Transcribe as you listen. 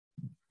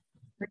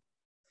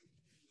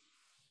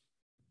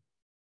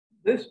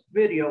This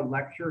video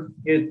lecture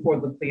is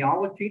for the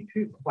Theology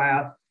 2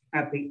 class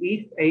at the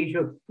East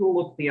Asia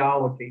School of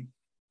Theology,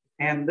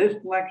 and this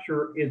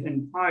lecture is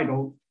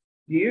entitled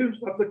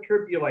Views of the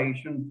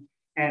Tribulation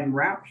and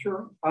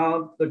Rapture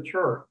of the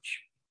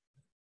Church.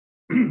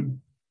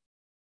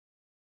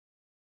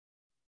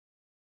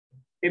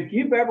 If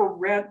you've ever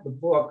read the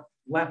book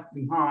Left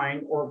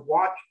Behind or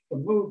watched the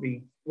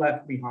movie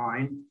Left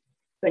Behind,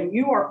 then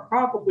you are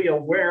probably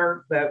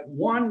aware that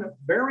one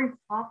very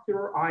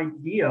popular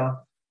idea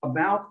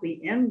about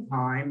the end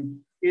time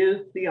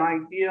is the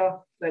idea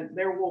that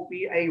there will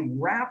be a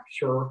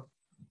rapture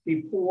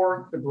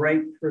before the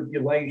Great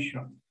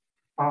Tribulation.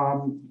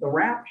 The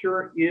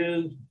rapture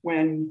is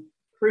when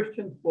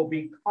Christians will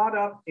be caught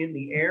up in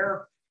the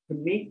air to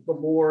meet the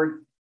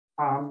Lord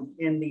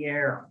in the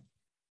air.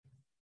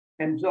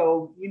 And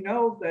so you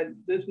know that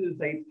this is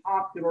a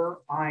popular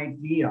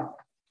idea.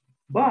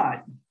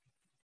 But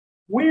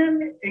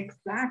when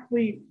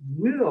exactly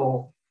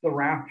will the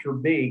rapture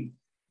be?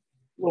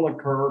 Will it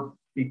occur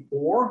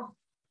before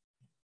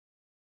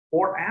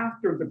or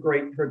after the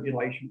Great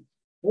Tribulation?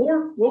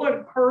 Or will it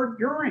occur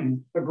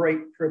during the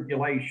Great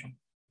Tribulation?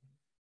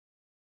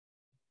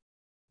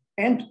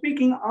 And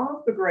speaking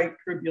of the Great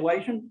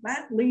Tribulation,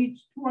 that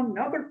leads to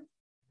another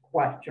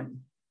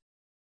question.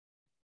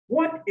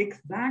 What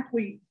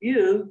exactly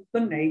is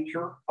the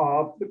nature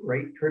of the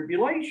Great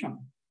Tribulation?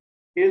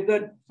 Is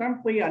it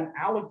simply an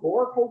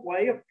allegorical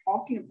way of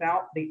talking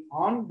about the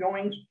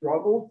ongoing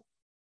struggle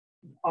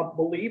of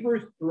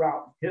believers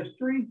throughout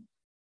history?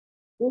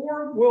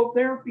 Or will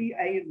there be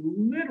a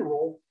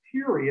literal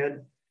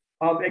period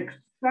of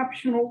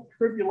exceptional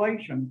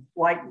tribulation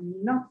like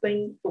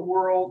nothing the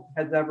world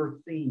has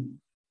ever seen?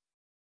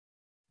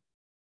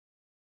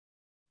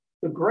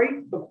 The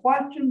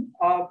questions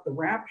of the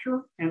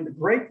rapture and the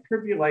Great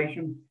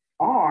Tribulation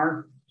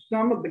are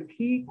some of the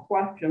key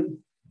questions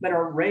that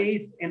are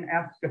raised in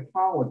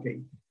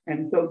eschatology.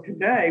 And so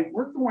today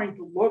we're going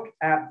to look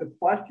at the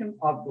question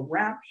of the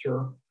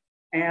rapture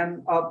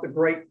and of the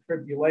Great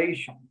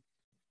Tribulation.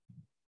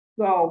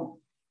 So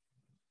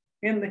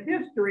in the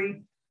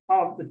history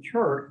of the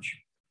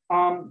church,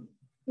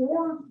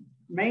 four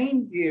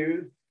main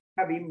views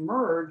have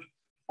emerged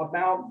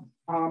about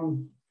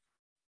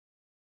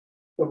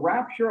the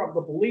rapture of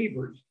the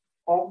believers,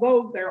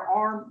 although there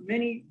are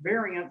many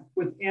variants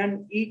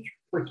within each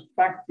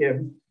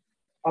perspective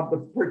of the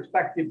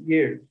perspective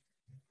views.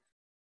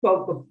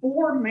 So the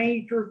four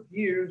major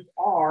views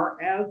are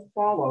as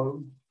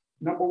follows.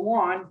 Number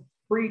one,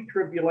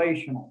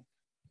 pre-tribulational.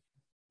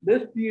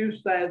 This view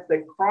says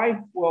that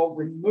Christ will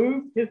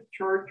remove his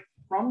church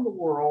from the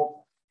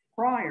world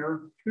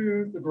prior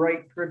to the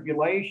Great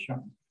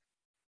Tribulation.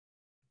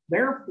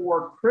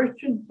 Therefore,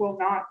 Christians will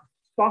not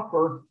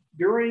suffer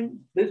during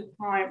this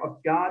time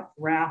of God's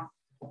wrath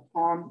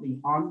upon the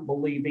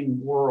unbelieving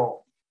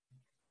world.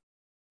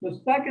 The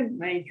second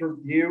major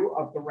view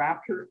of the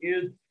rapture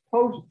is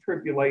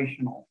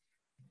post-tribulational.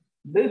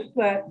 This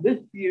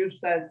view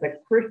says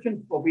that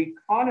Christians will be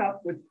caught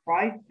up with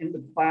Christ in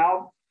the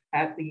cloud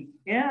at the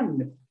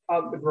end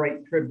of the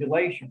Great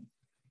Tribulation.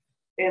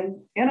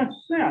 And in a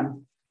sense,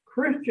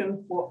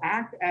 Christians will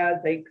act as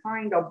a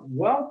kind of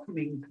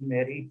welcoming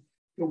committee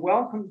to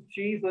welcome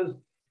Jesus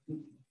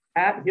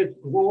at his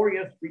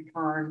glorious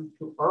return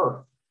to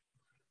earth.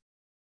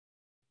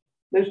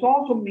 This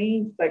also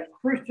means that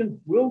Christians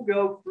will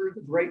go through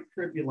the Great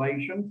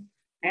Tribulation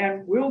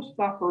and will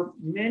suffer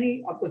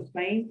many of the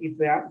same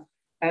events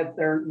as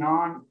their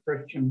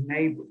non-Christian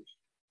neighbors.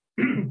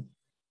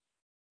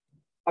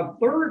 A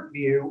third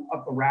view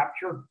of the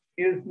rapture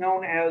is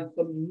known as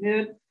the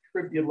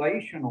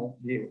mid-tribulational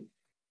view.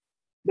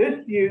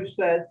 This view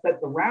says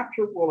that the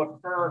rapture will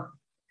occur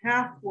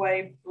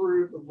halfway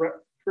through the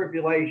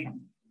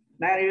tribulation.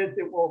 That is,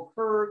 it will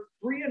occur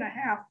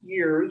 3.5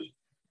 years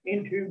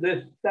into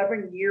this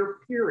 7-year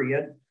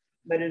period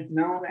that is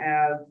known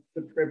as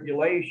the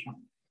tribulation.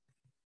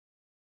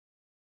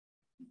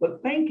 The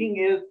thinking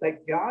is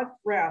that God's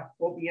wrath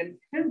will be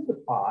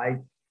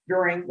intensified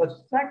during the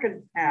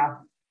second half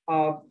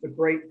of the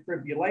Great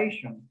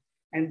Tribulation,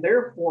 and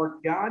therefore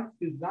God's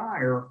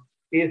desire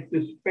is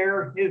to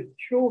spare his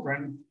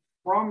children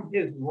from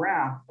his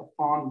wrath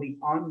upon the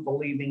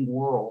unbelieving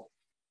world.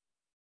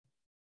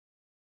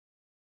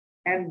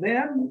 And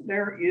then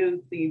there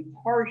is the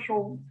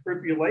partial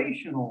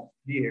tribulational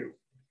view.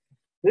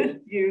 This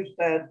view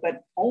says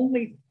that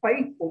only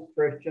faithful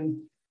Christians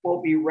will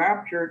be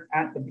raptured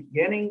at the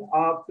beginning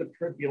of the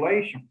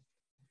tribulation.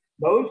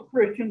 Those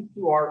Christians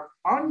who are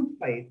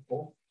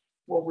unfaithful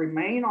will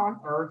remain on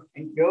earth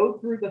and go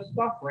through the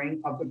suffering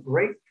of the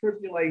Great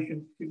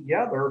Tribulation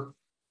together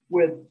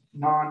with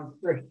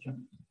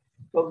non-Christians.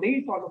 So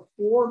these are the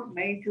four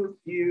major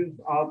views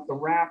of the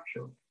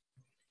rapture.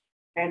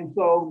 And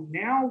so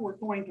now we're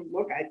going to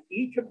look at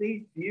each of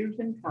these views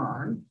in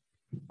turn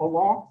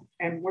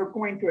and we're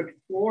going to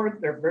explore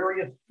their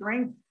various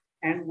strengths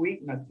and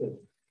weaknesses.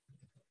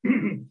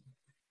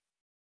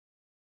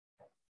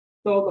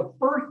 So the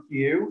first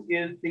view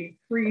is the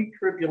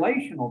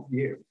pre-tribulational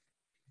view.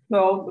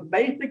 So the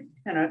basic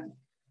tenet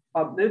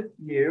of this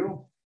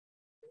view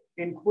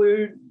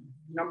include,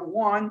 number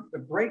one, the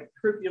Great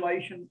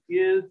Tribulation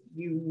is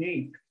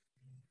unique.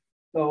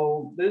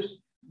 So this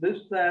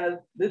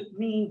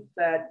means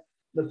that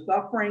the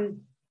suffering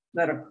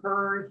that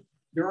occurs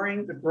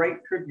during the Great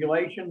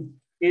Tribulation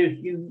is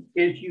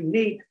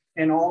unique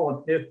in all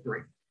of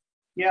history.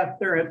 Yes,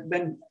 there has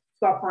been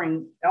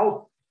suffering at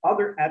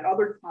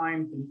other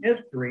times in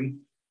history,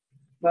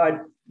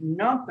 but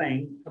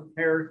nothing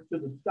compares to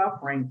the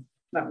suffering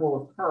that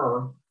will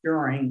occur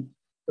during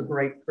the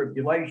Great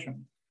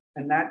Tribulation.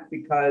 And that's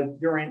because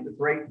during the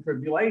Great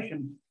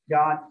Tribulation,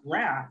 God's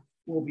wrath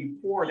will be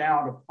poured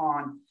out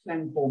upon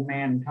sinful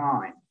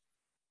mankind.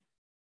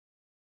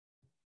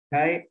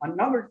 Okay,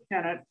 another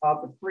tenet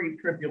of the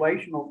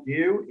pre-tribulational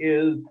view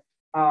is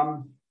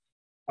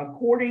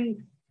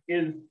according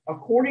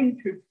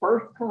to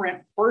 1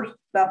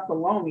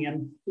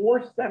 Thessalonians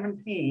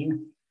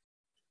 4:17,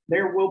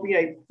 there will be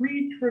a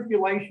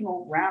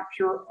pre-tribulational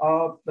rapture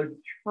of the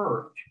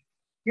church.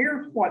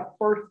 Here's what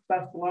 1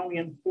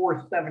 Thessalonians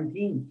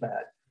 4:17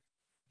 says.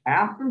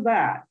 After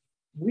that,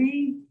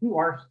 we who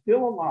are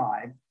still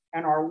alive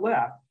and are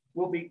left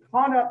will be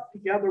caught up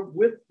together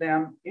with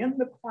them in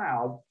the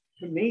clouds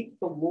to meet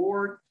the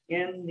Lord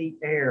in the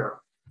air.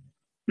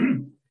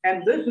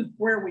 And this is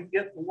where we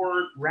get the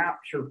word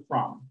rapture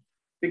from,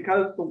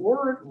 because the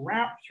word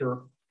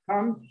rapture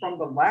comes from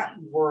the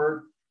Latin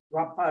word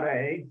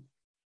rapere,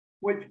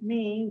 which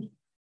means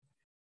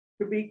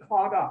to be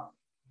caught up.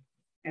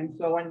 And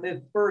so in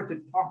this verse,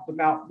 it talks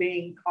about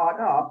being caught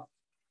up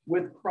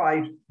with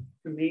Christ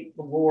to meet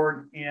the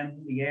Lord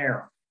in the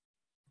air.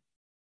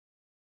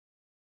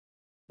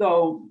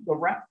 So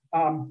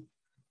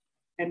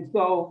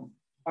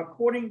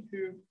according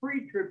to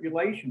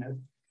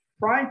pre-tribulationists,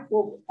 Christ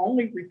will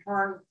only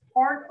return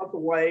part of the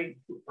way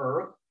to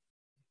earth,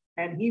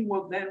 and he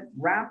will then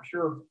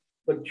rapture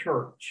the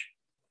church.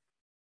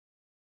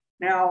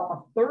 Now,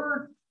 a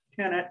third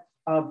tenet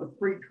of the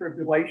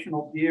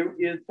pre-tribulational view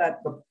is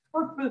that the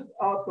purpose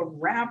of the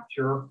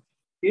rapture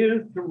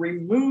is to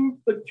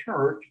remove the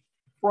church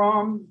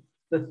from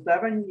the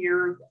 7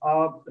 years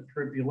of the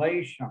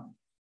tribulation.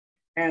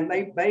 And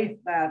they base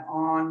that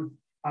on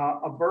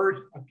a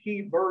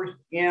key verse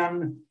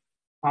in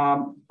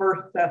 1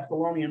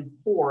 Thessalonians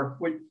 4,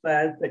 which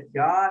says that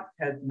God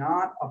has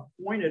not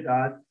appointed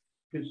us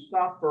to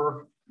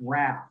suffer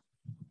wrath.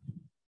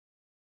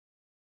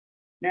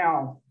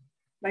 Now,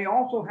 they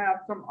also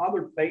have some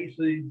other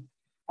bases,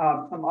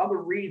 some other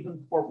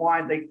reasons for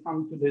why they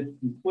come to this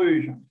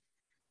conclusion.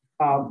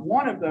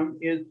 One of them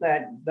is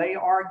that they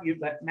argue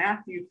that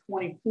Matthew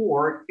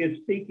 24 is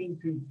speaking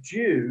to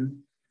Jews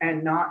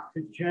and not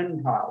to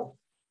Gentiles.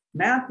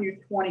 Matthew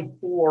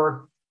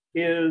 24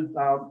 is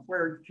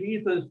where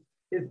Jesus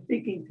is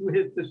speaking to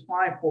his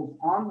disciples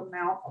on the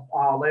Mount of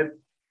Olives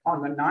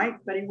on the night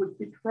that he was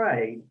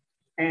betrayed.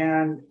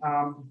 And,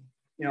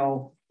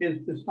 his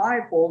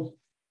disciples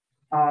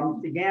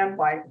began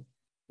by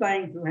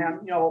saying to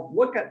him,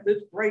 look at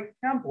this great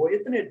temple.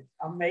 Isn't it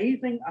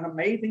amazing? An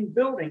amazing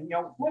building.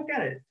 Look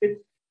at it.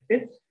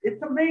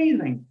 It's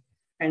amazing.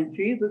 And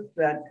Jesus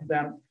said to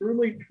them,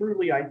 truly,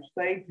 truly, I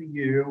say to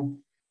you,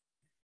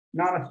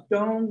 not a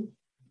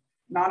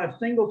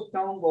single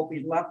stone will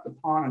be left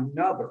upon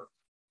another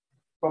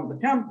from the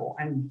temple.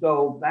 And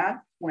so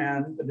that's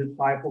when the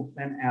disciples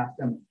then asked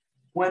him,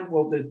 when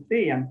will this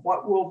be? And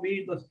what will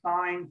be the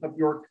signs of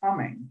your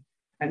coming?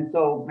 And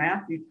so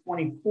Matthew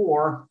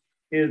 24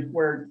 is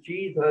where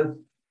Jesus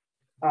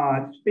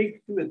speaks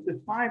to his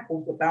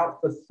disciples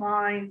about the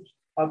signs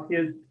of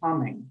his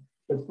coming,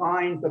 the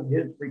signs of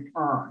his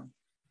return.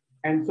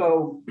 And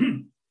so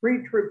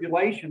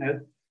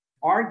pre-tribulationists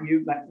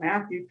argue that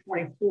Matthew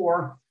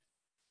 24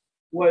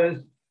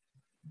 was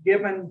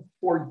given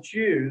for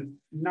Jews,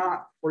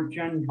 not for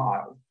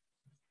Gentiles.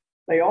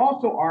 They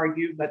also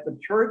argue that the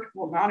church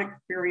will not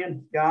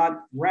experience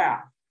God's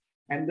wrath.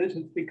 And this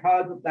is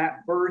because of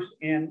that verse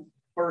in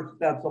 1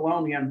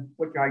 Thessalonians,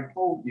 which I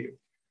told you.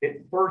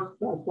 It's 1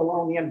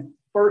 Thessalonians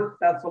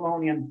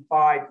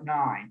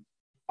 5:9.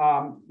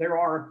 There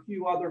are a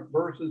few other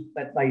verses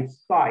that they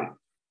cite.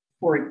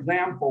 For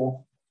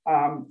example,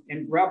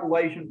 in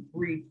Revelation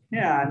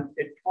 3:10,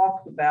 it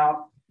talks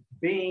about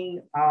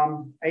being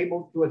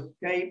able to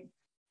escape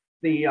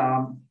the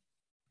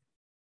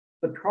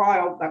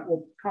trial that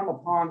will come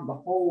upon the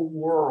whole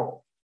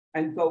world.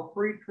 And so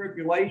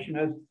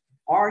pre-tribulationists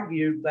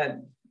argue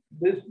that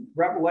this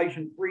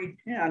Revelation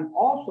 3:10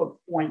 also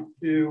points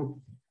to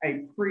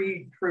a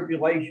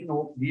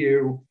pre-tribulational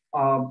view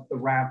of the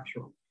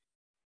rapture.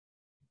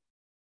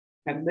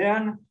 And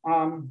then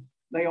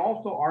they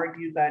also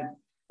argue that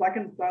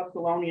 2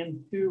 Thessalonians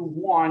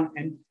 2:1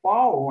 and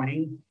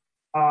following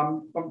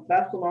from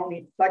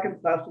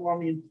 2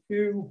 Thessalonians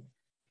 2,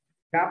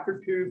 chapter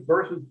 2,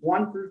 verses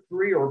 1 through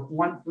 3 or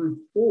 1 through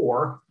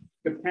 4,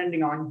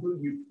 depending on who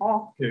you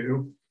talk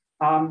to,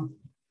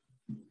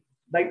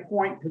 they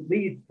point to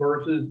these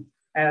verses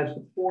as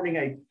supporting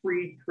a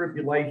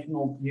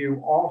pre-tribulational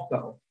view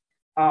also,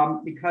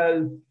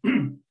 because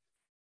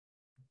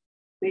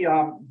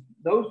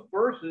those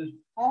verses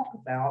talk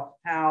about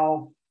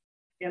how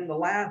in the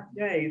last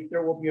days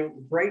there will be a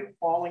great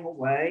falling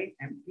away,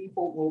 and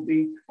people will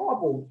be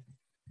troubled,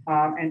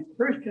 and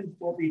Christians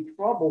will be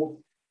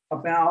troubled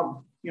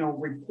about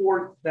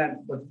reports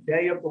that the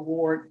day of the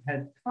Lord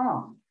has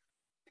come.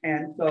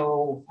 And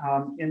so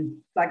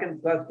in 2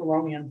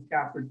 Thessalonians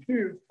chapter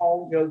 2,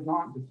 Paul goes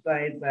on to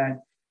say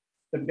that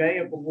the day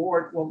of the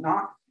Lord will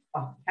not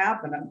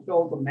happen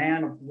until the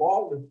man of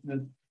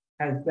lawlessness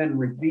has been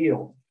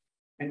revealed.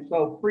 And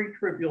so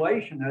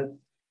pre-tribulationists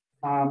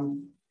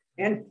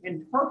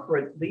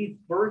interpret these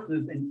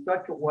verses in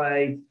such a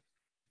way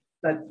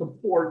that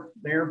supports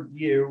their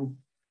view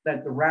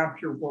that the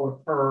rapture will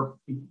occur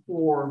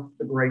before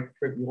the Great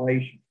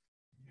Tribulation.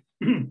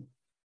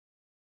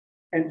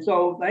 And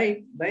so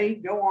they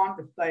go on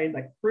to say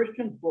that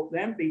Christians will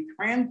then be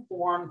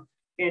transformed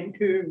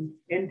into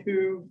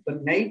the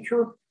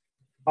nature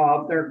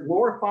of their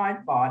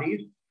glorified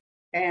bodies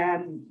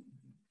and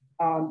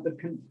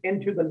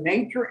into the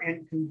nature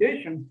and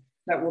condition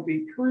that will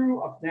be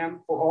true of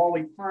them for all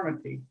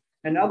eternity.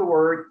 In other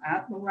words,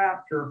 at the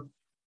rapture,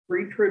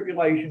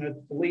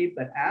 pre-tribulationists believe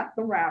that at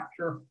the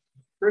rapture,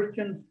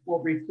 Christians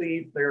will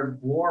receive their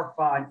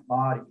glorified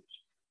bodies.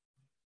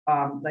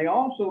 They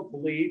also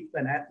believe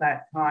that at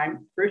that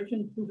time,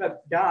 Christians who have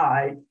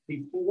died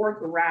before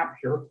the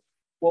rapture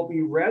will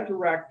be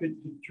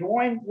resurrected to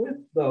join with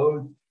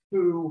those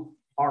who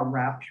are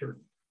raptured.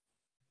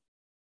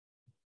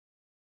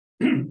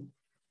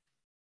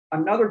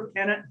 Another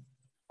tenet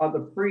of the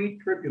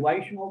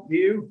pre-tribulational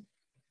view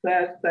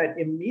says that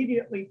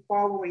immediately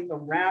following the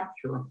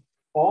rapture,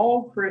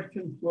 all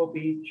Christians will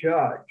be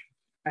judged.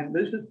 And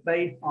this is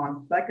based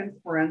on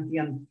 2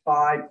 Corinthians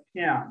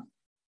 5:10.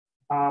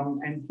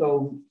 And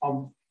so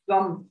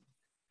some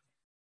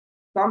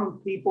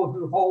people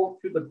who hold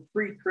to the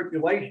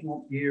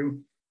pre-tribulational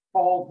view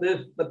call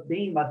this the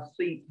Bema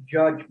Seat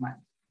judgment.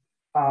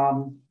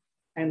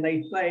 And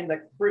they say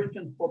that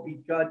Christians will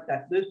be judged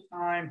at this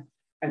time,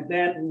 and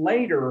then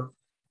later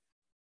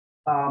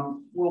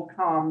will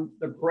come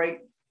the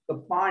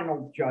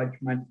final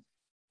judgment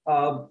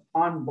of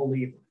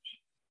unbelievers.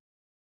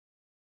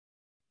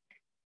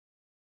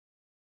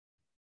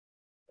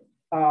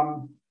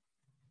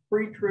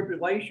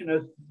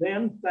 Pre-tribulationists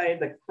then say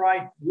that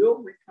Christ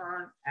will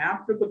return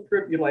after the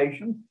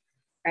tribulation,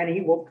 and he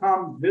will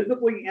come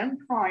visibly in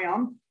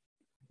triumph.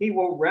 He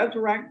will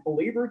resurrect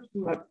believers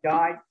who have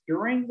died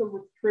during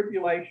the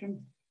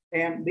tribulation,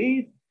 and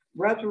these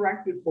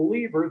resurrected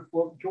believers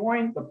will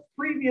join the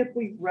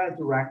previously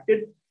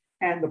resurrected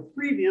and the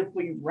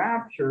previously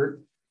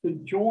raptured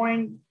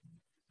to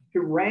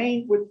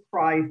reign with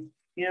Christ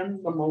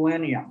in the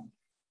millennium.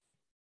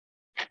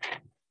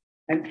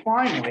 And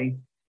finally,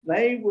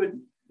 they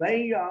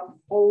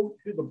hold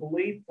to the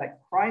belief that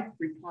Christ's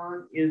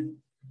return is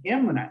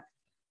imminent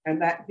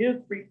and that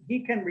he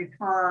can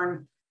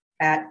return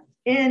at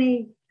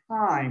any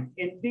time,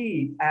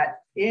 indeed,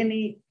 at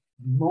any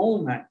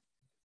moment.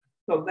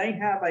 So they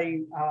have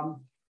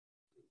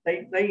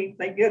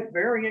they get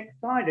very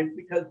excited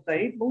because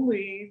they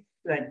believe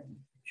that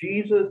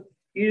Jesus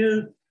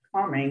is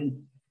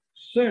coming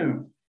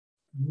soon,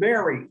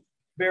 very,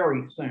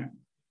 very soon,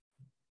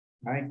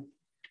 right?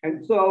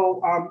 And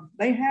so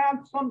they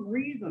have some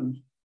reasons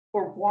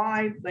for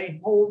why they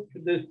hold to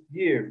this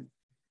view.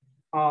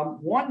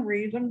 One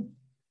reason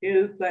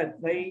is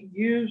that they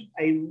use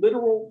a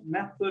literal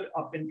method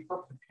of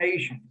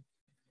interpretation.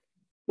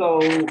 So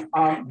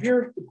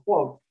here's the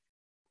quote: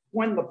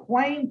 "When the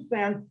plain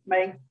sense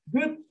makes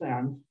good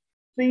sense,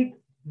 seek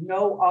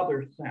no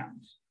other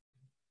sense."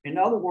 In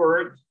other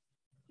words,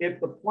 if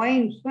the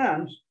plain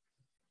sense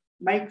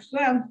makes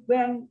sense,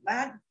 then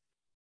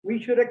we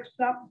should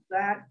accept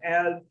that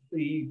as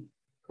the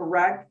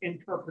correct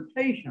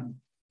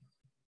interpretation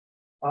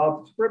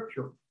of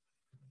Scripture.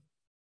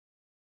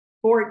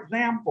 For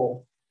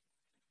example,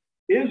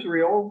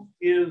 Israel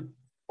is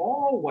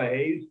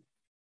always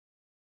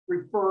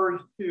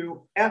refers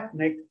to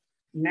ethnic,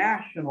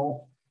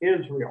 national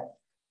Israel.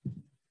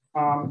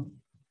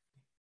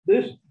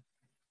 This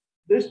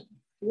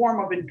form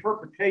of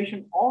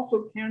interpretation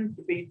also tends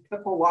to be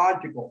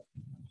typological,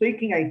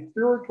 seeking a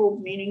spiritual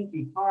meaning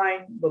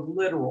behind the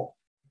literal.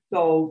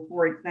 So,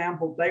 for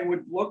example, they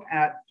would look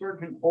at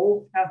certain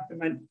Old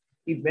Testament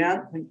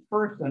events and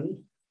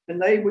persons,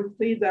 and they would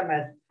see them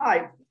as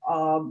types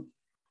of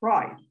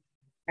Christ.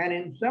 And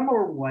in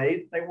similar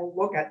ways, they will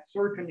look at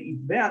certain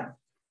events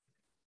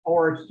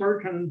or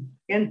certain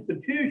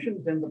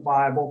institutions in the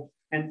Bible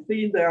and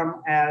see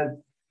them as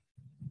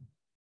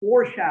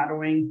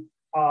foreshadowing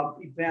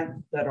of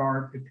events that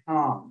are to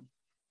come.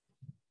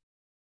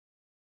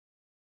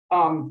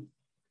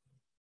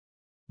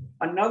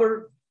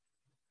 Another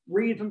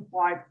reason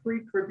why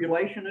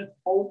pre-tribulationists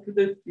hold to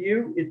this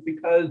view is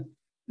because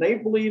they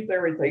believe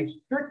there is a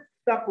strict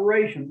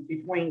separation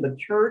between the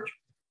church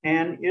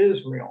and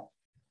Israel.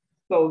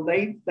 So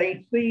they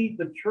see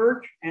the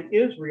church and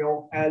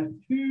Israel as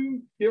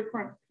two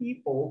different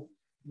people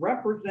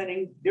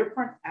representing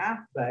different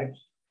aspects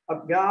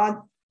of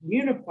God's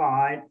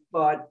unified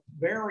but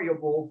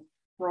variable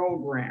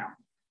program.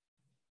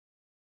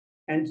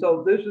 And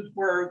so this is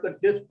where the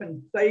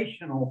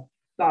dispensational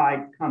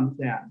side comes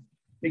in,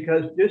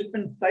 because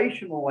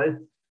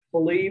dispensationalists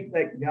believe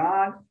that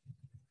God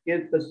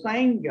is the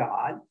same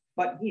God,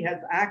 but he has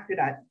acted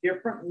at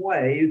different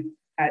ways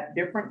at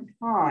different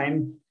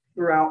times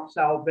throughout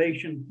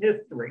salvation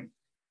history.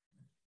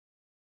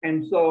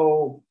 And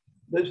so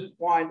this is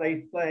why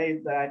they say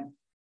that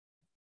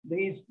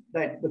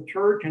the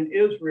church and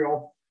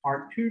Israel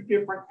are two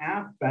different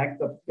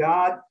aspects of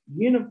God's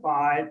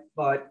unified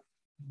but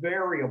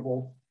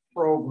variable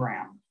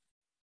program.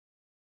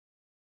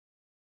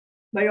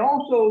 They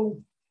also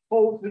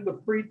hold to the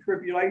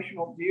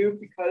pre-tribulational view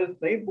because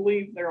they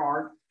believe there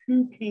are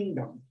two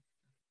kingdoms,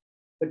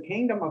 the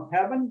kingdom of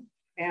heaven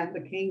and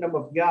the kingdom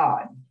of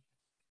God.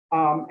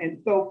 And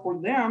so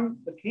for them,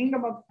 the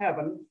kingdom of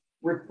heaven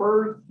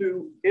refers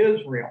to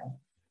Israel,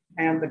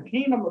 and the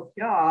kingdom of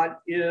God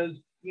is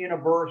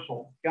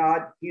universal,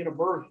 God's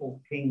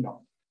universal kingdom.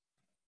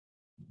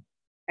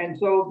 And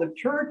so the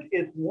church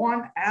is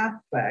one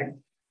aspect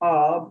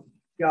of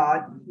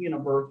God's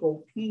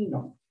universal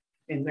kingdom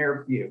in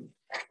their view.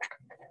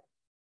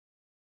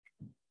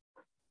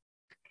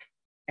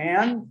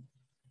 And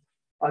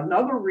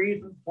another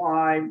reason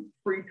why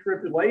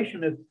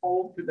pre-tribulationists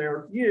hold to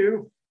their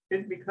view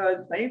is because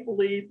they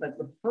believe that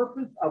the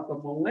purpose of the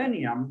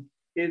millennium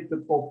is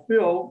to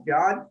fulfill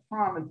God's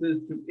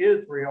promises to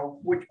Israel,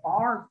 which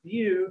are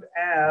viewed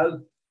as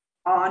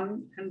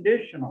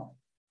unconditional.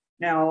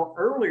 Now,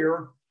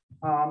 earlier,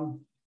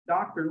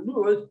 Dr.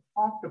 Lewis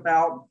talked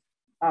about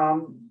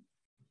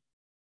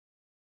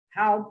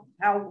how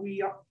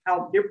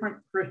different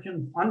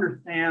Christians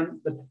understand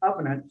the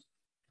covenants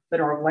that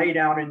are laid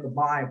out in the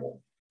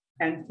Bible.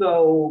 And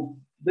so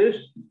this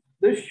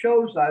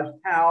shows us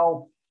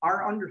how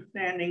our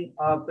understanding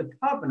of the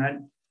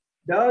covenant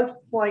does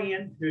play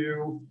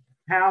into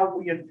how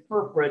we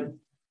interpret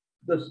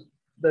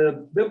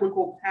the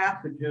biblical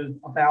passages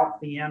about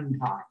the end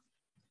time.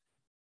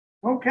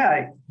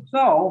 Okay,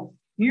 so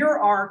here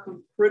are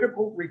some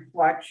critical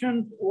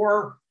reflections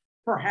or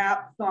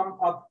perhaps some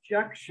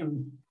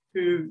objections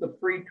to the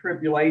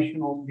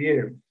pre-tribulational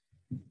view.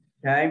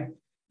 Okay,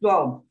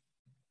 so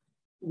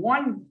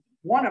one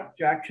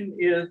objection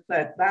is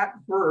that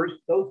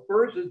those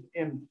verses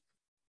in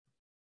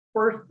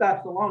 1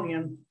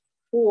 Thessalonians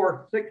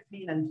 4,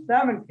 16 and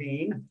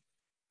 17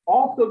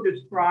 also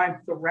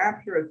describes the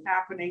rapture as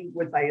happening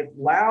with a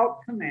loud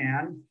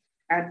command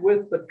and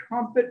with the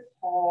trumpet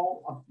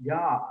call of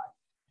God.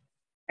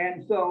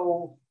 And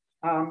so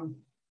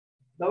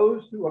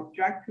those who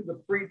object to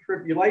the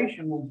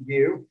pre-tribulational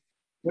view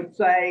would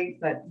say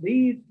that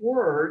these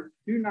words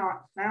do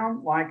not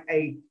sound like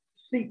a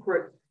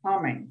secret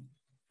coming,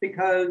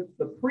 because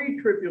the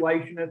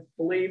pre-tribulationists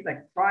believe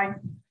that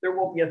there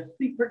will be a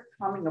secret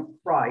coming of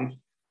Christ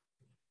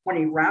when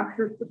he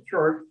raptures the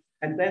church,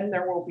 and then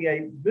there will be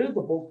a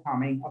visible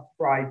coming of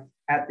Christ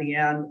at the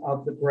end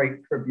of the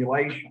Great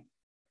Tribulation.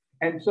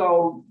 And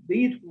so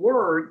these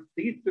words,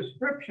 these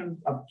descriptions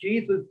of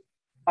Jesus,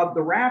 of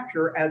the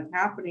rapture as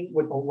happening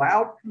with a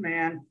loud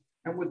command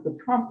and with the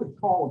trumpet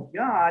call of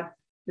God,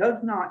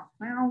 does not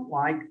sound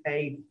like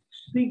a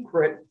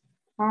secret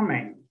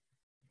coming.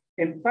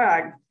 In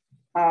fact,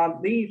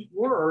 these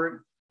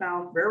words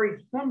sound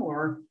very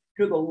similar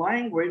to the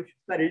language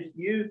that is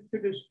used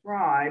to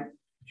describe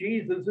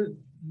Jesus'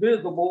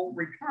 visible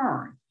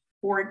return.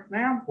 For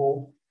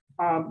example,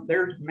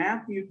 there's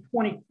Matthew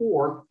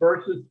 24,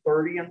 verses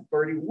 30 and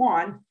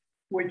 31,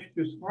 which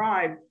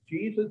describes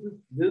Jesus'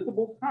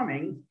 visible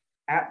coming,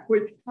 at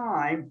which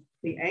time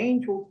the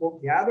angels will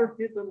gather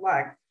his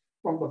elect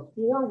from the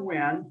four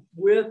winds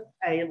with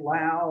a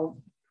loud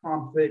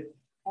trumpet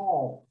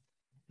call.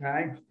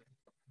 Okay?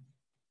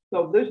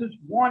 So this is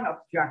one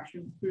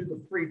objection to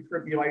the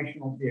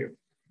pre-tribulational view.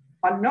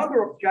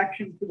 Another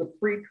objection to the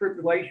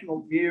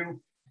pre-tribulational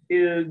view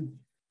is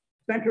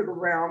centered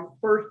around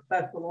 1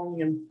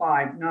 Thessalonians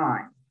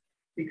 5:9,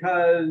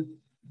 because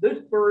this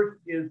verse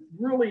is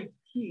really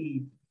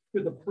key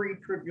to the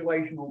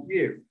pre-tribulational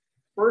view.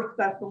 1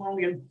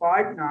 Thessalonians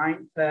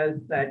 5:9 says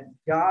that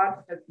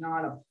God has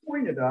not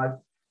appointed us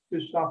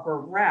to suffer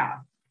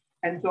wrath.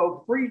 And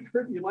so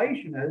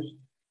pre-tribulationists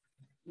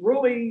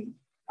really,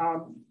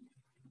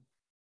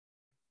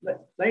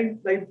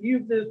 they view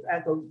this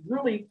as a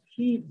really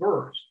key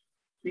verse,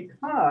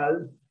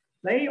 because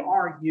they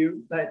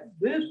argue that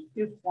this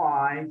is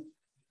why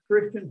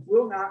Christians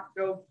will not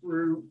go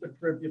through the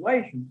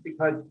tribulation,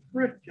 because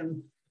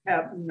Christians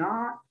have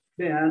not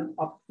been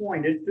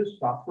appointed to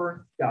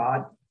suffer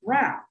God's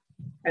wrath.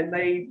 And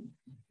they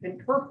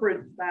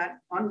interpret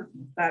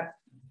that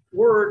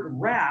word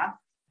wrath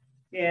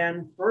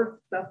in 1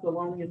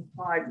 Thessalonians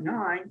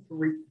 5:9 to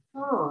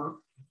refer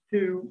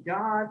to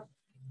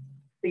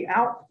the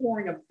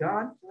outpouring of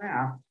God's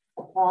wrath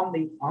upon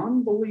the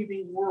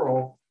unbelieving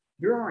world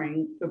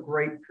during the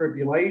Great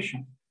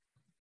Tribulation.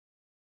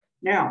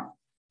 Now,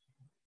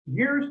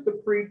 here's the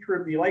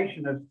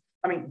pre-tribulationist,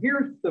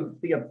 here's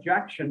the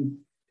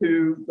objection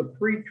to the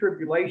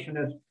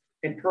pre-tribulationist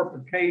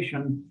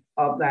interpretation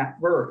of that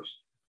verse.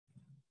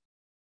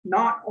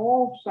 not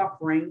all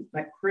suffering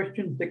that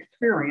Christians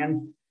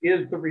experience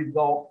is the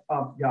result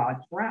of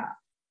God's wrath.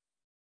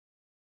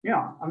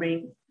 Yeah, I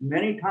mean,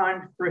 many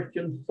times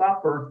Christians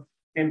suffer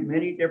in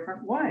many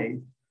different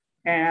ways,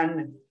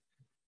 and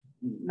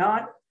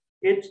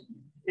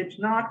it's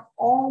not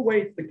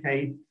always the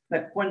case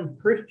that when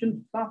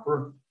Christians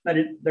suffer, that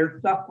they're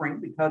suffering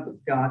because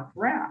of God's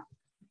wrath.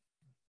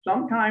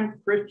 Sometimes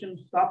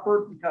Christians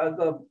suffer because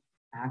of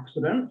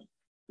accidents.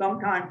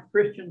 Sometimes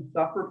Christians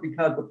suffer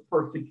because of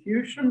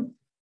persecution.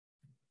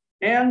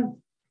 And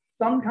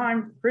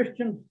sometimes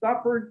Christians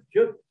suffer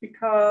just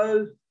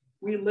because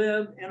we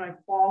live in a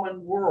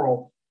fallen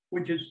world,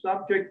 which is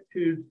subject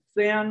to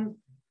sin,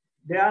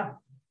 death,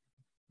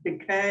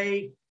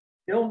 decay,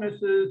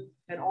 illnesses,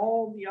 and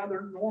all the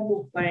other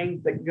normal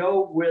things that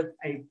go with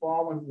a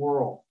fallen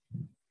world.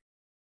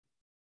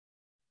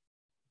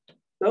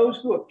 Those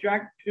who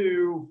object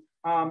to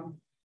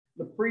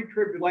the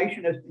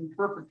pre-tribulationist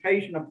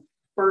interpretation of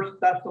 1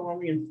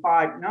 Thessalonians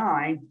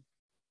 5:9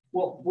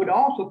 would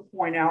also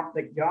point out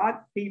that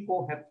God's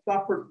people have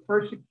suffered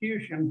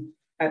persecution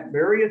at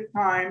various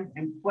times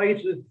and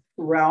places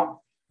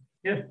throughout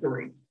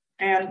history.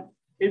 And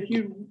if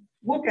you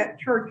look at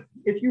church,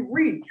 if you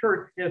read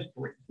church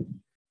history,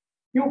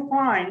 you'll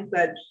find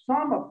that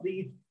some of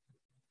these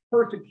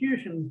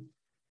persecutions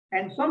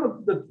and some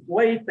of the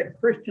ways that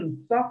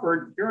Christians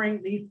suffered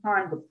during these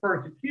times of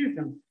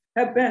persecution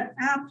have been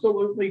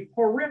absolutely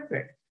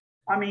horrific.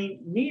 I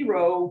mean,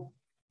 Nero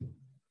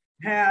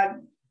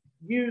had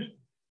used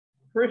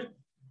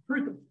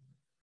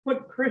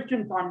put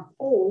Christians on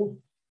poles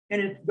in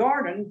his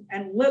gardens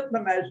and lit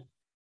them as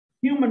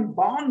human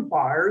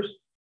bonfires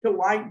to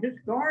light his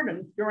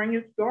gardens during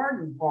his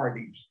garden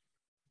parties.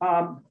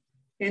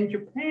 In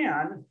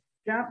Japan,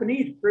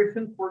 Japanese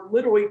Christians were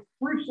literally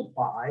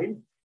crucified,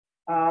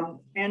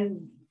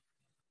 and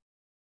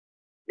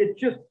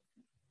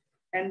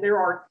there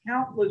are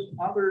countless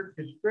other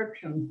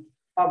descriptions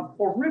of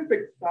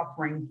horrific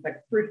sufferings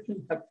that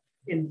Christians have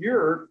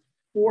endured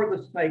for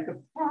the sake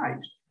of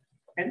Christ.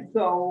 And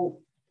so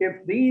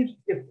if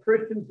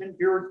Christians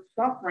endured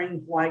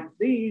sufferings like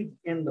these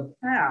in the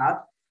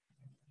past,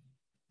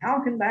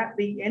 how can that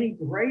be any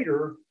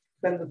greater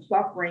than the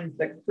sufferings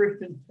that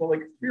Christians will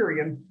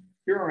experience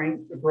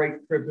during the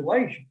Great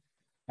Tribulation?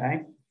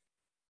 Okay,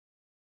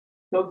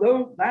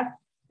 so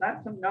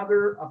that's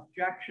another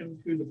objection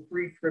to the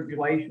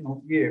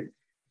pre-tribulational view,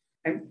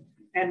 and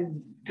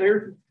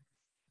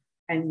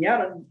yet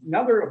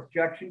another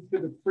objection to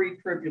the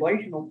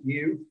pre-tribulational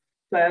view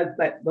says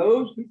that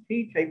those who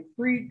teach a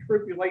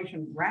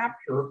pre-tribulation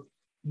rapture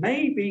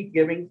may be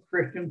giving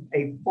Christians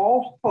a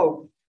false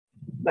hope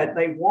that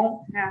they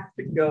won't have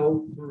to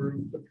go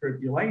through the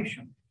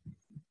tribulation.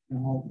 You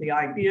know, the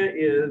idea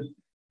is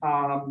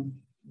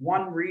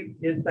one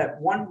reason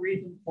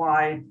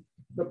why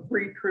the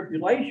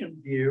pre-tribulation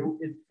view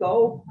is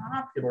so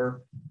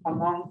popular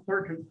among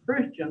certain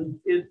Christians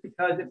is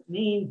because it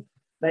means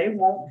they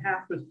won't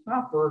have to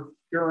suffer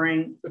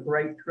during the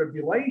Great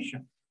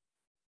Tribulation.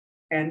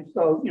 And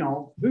so, you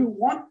know, who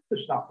wants to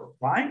suffer,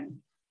 right?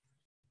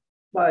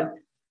 But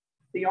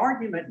the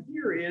argument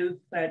here is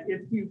that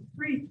if you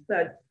preach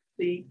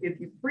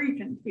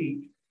and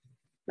teach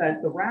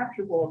that the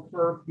rapture will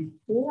occur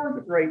before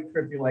the Great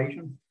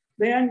Tribulation,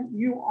 then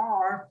you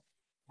are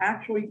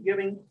actually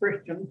giving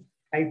Christians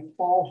a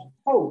false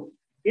hope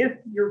if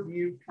your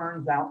view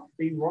turns out to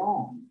be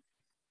wrong,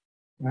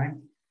 right?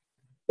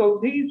 So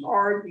these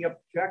are the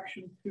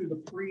objections to the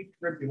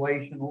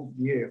pre-tribulational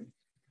view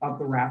of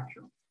the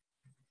rapture.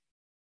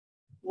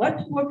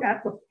 Let's look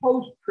at the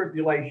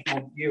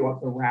post-tribulational view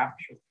of the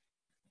rapture.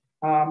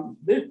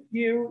 This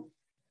view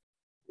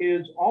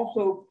is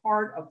also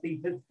part of the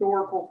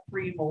historical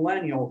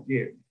premillennial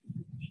view.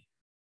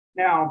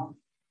 Now,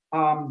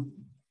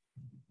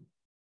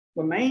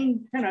 the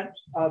main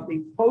tenets of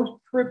the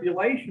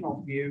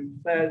post-tribulational view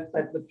says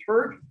that the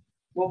church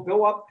will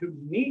go up to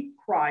meet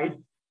Christ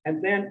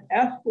and then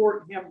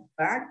escort him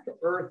back to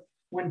earth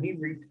when he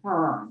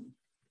returns.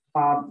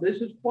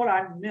 This is what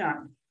I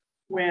meant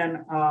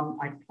when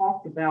I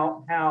talked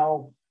about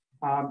how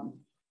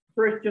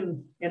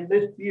Christians, in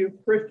this view,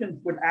 Christians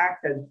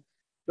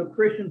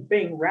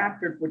being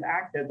raptured would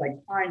act as a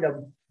kind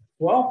of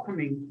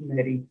welcoming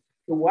committee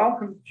to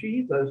welcome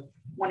Jesus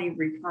when he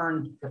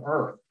returns to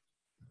earth.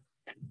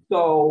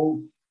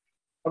 So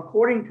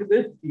according to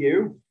this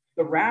view,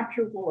 the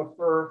rapture will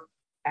occur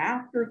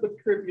after the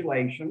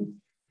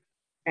tribulation,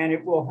 and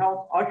it will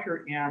help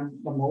usher in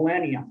the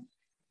millennium.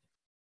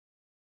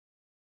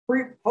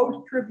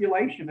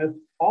 Post-tribulationists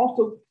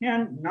also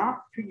tend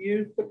not to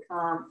use the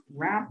term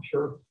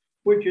rapture,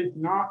 which is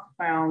not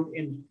found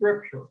in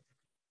Scripture.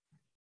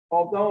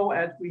 Although,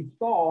 as we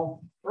saw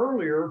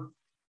earlier,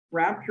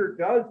 rapture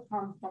does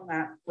come from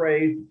that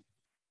phrase,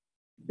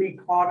 be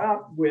caught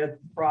up with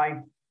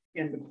Christ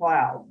in the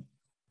clouds.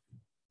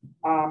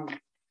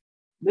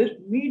 This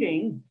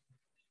meeting,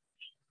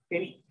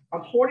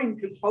 according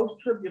to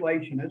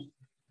post-tribulationists,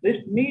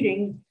 this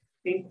meeting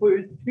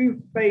includes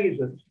two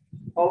phases,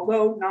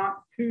 although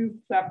not two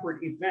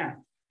separate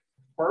events.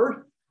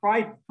 First,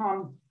 Christ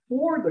comes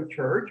for the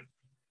church,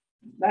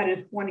 that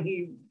is when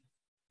he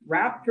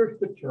raptures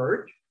the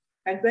church,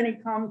 and then he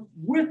comes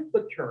with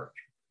the church.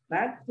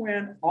 That's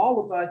when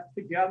all of us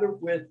together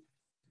with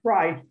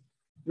Christ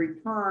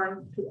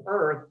return to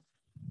earth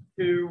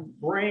to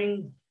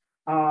bring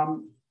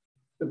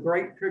the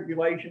Great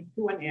Tribulation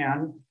to an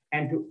end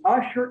and to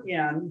usher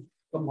in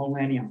the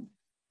millennium.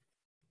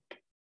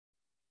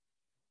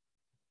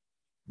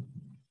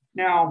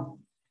 Now,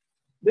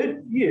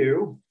 this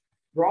view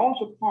draws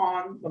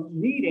upon the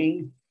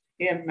meeting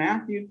in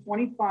Matthew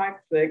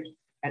 25:6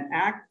 and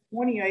Acts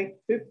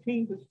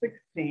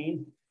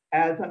 28:15-16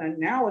 as an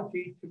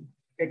analogy to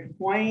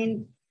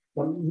explain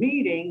the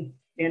meeting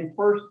in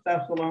 1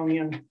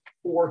 Thessalonians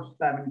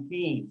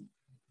 4:17.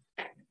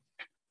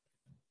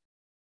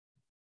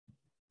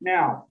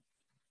 Now,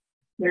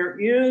 there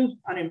is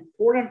an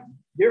important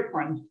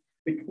difference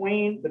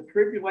between the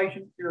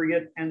tribulation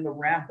period and the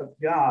wrath of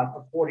God,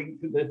 according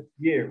to this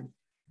view.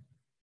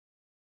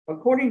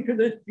 According to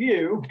this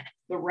view,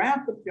 the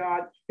wrath of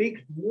God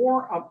speaks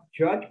more of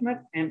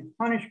judgment and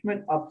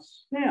punishment of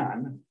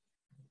sin,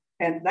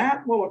 and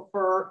that will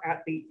occur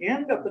at the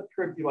end of the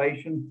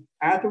tribulation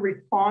as a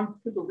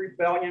response to the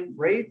rebellion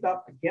raised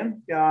up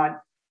against God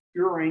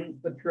during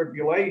the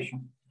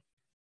tribulation.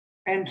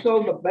 And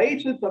so the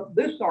basis of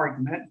this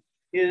argument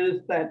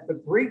is that the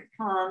Greek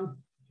term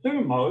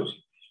thumos,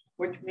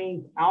 which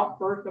means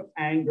outburst of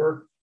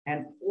anger,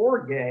 and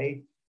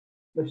orge,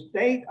 the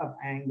state of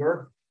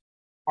anger,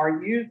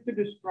 are used to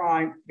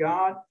describe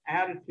God's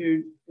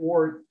attitude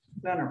toward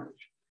sinners.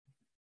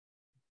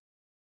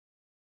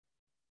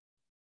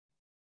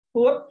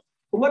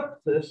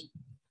 Thlipsis,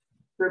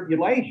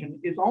 tribulation,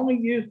 is only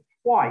used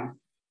twice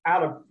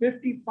out of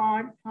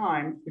 55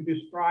 times to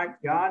describe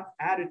God's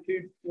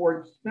attitude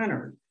toward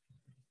sinners.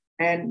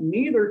 And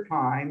neither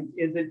time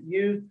is it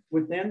used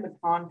within the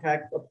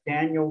context of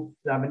Daniel's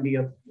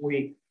 70th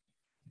week.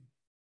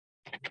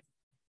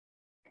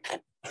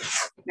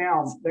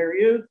 Now, there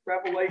is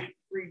Revelation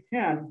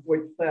 3:10,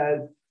 which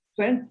says,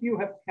 "Since you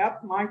have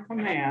kept my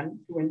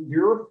command to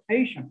endure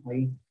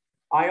patiently,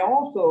 I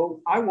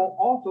will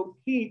also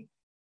keep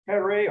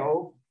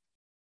Tereo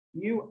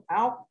you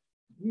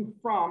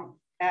from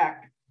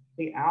Ek,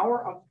 the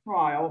hour of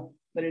trial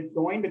that is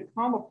going to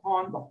come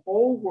upon the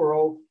whole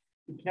world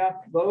to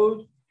test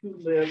those who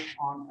live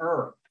on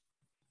earth."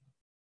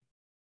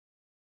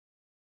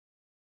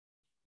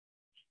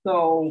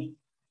 So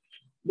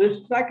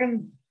this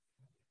second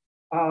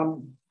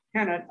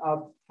tenet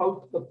of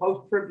the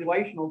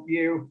post-tribulational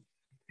view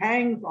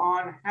hangs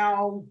on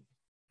how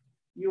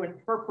you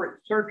interpret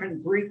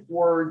certain Greek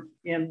words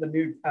in the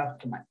New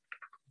Testament.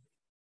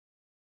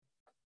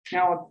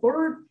 Now, a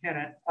third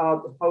tenet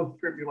of the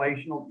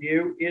post-tribulational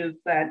view is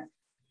that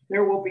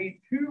there will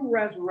be two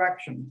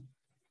resurrections,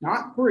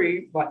 not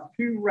three, but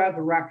two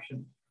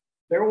resurrections.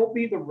 There will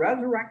be the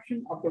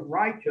resurrection of the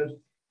righteous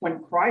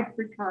when Christ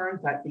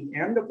returns at the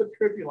end of the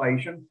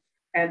tribulation,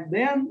 and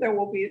then there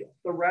will be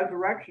the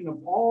resurrection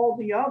of all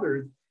the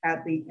others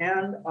at the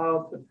end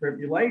of the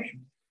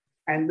tribulation.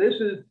 And this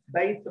is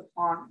based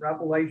upon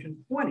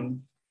Revelation 20,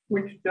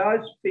 which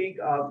does speak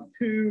of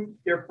two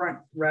different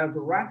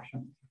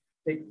resurrections.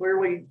 It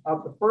clearly,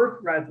 of the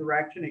first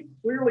resurrection, it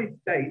clearly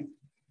states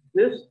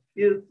this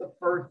is the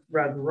first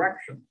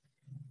resurrection.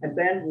 And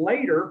then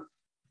later,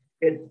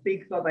 it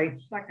speaks of a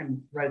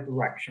second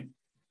resurrection.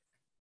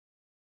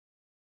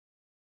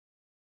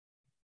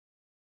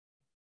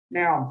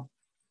 Now,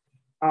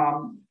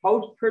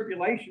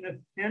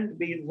 post-tribulationists tend to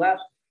be less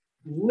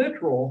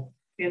literal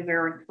in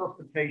their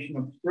interpretation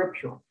of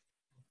Scripture.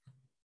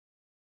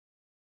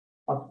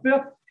 A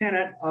fifth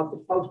tenet of the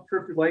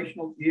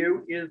post-tribulational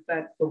view is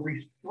that the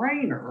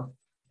restrainer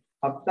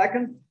of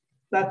 2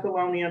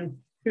 Thessalonians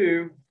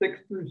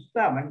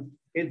 2:6-7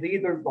 is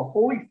either the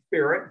Holy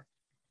Spirit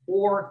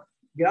or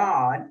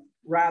God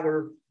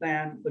rather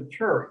than the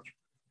church,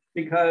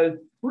 because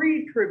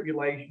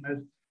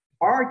pre-tribulationists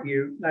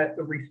argue that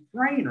the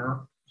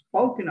restrainer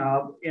spoken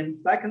of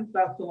in 2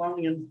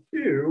 Thessalonians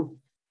 2,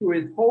 who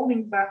is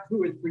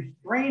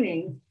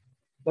restraining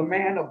the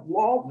man of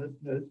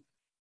lawlessness,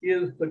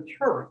 is the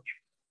church.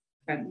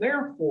 And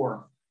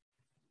therefore,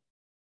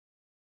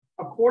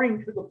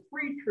 according to the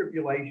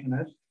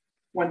pre-tribulationists,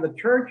 when the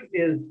church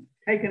is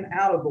taken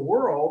out of the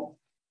world,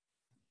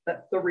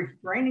 that the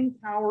restraining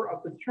power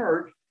of the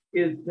church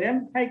is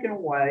then taken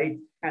away,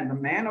 and the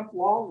man of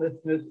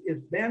lawlessness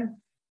is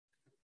then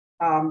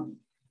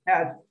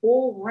has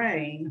full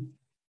reign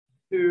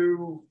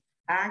to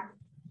act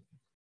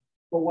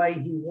the way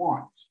he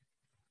wants.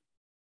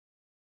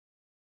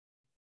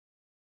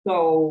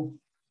 So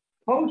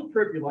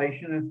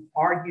post-tribulationists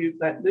argue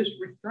that this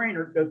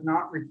restrainer does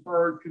not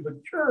refer to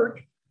the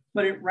church,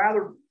 but it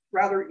rather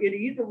it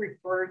either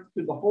refers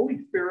to the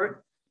Holy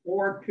Spirit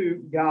or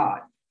to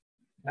God.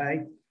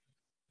 Okay.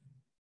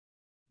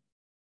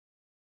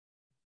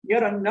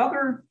 Yet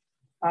another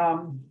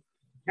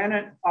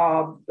tenet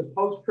of the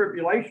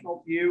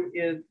post-tribulational view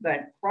is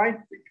that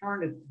Christ's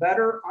return is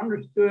better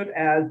understood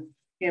as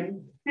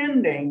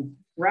impending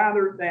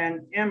rather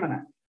than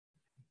imminent.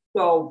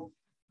 So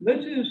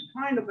this is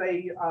kind of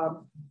a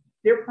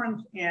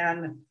difference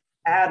in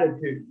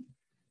attitude.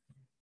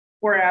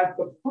 Whereas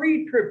the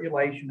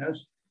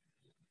pre-tribulationists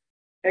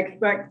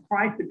expect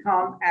Christ to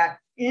come at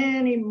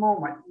any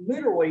moment,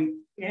 literally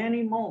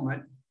any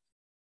moment.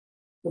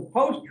 The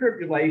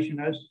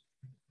post-tribulationists,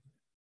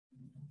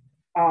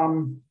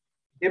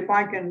 if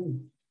I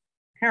can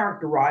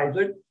characterize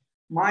it,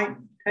 might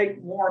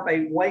take more of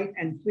a wait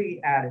and see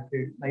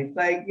attitude. They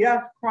say,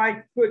 yes,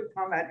 Christ could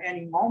come at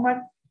any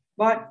moment,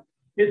 but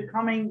his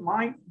coming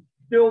might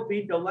still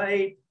be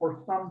delayed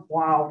for some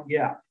while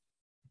yet.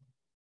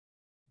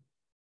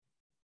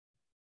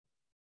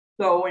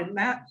 So in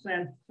that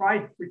sense,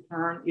 Christ's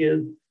return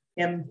is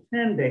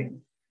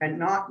impending and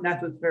not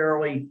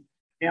necessarily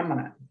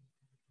imminent.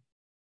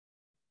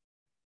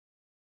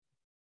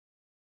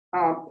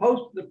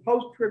 The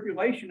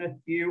post-tribulationist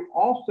view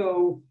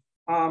also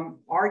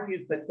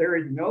argues that there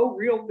is no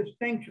real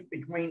distinction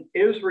between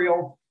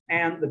Israel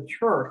and the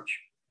church.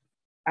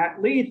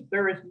 At least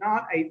there is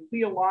not a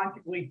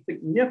theologically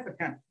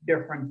significant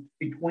difference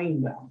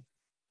between them.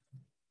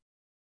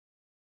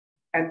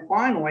 And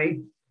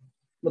finally,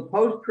 the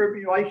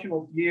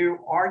post-tribulational view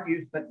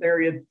argues that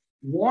there is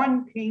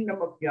one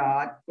kingdom of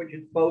God, which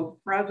is both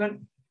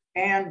present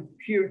and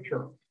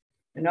future.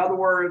 In other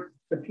words,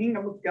 the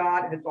kingdom of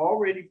God has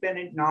already been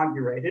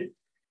inaugurated,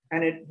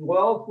 and it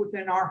dwells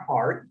within our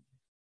heart.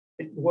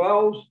 It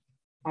dwells,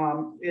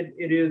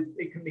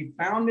 it can be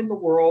found in the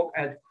world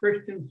as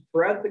Christians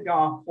spread the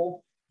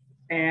gospel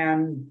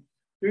and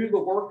do the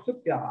works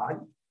of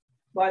God,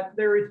 but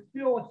there is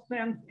still a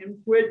sense in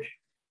which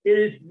it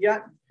is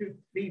yet to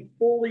be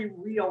fully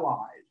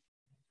realized.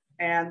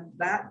 And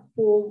that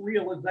full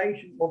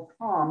realization will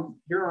come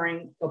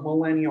during the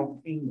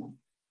millennial kingdom.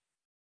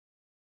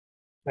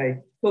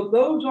 Okay, so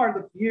those are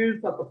the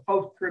views of the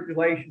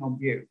post-tribulational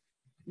view.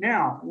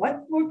 Now,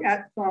 let's look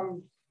at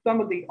some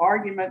of the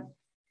arguments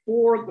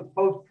for the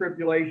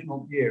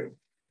post-tribulational view.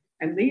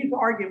 And these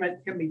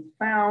arguments can be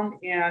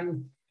found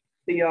in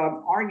the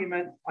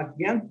argument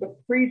against the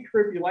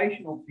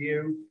pre-tribulational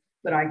view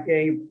that I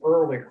gave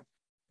earlier.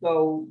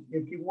 So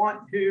if you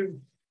want to,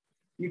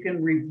 you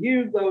can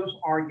review those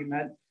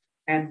arguments,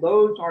 and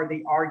those are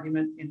the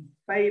arguments in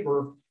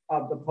favor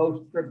of the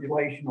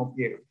post-tribulational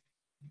view.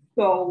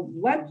 So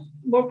let's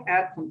look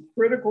at some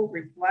critical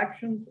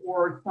reflections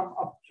or some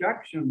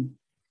objections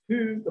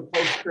to the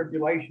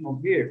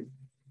post-tribulational view.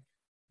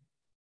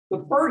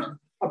 The first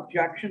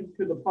objection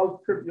to the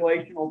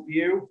post-tribulational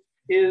view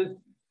is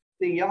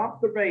the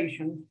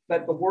observation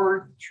that the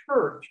word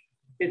church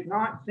is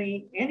not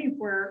seen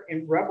anywhere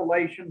in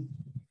Revelation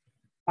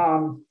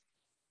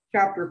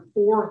chapter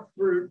 4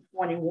 through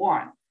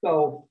 21.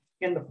 So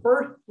in the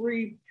first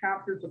 3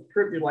 chapters of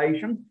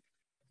tribulation,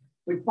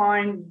 we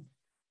find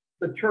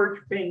the church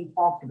being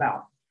talked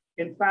about.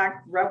 In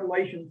fact,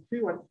 Revelation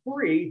 2 and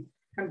 3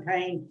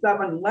 contain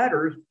 7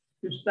 letters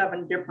to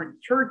 7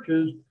 different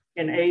churches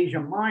in Asia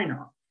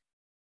Minor.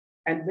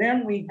 And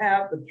then we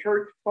have the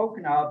church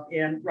spoken of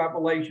in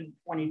Revelation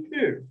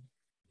 22.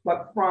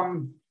 But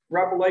from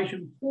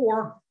Revelation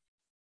 4,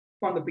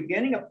 from the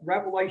beginning of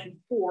Revelation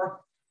 4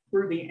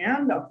 through the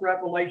end of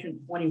Revelation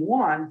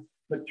 21,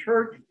 the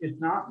church is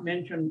not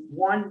mentioned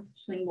one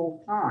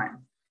single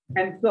time.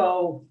 And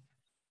so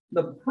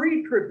the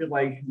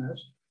pre-tribulationists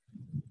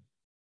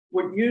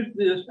would use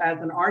this as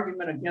an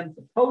argument against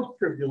the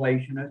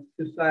post-tribulationists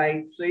to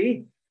say,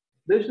 see,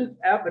 this is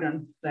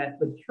evidence that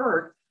the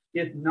church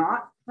is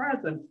not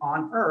present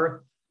on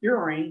earth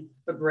during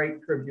the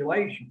Great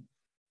Tribulation.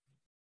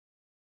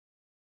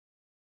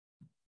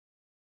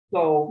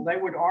 So they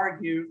would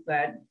argue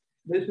that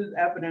this is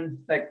evidence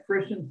that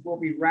Christians will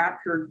be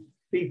raptured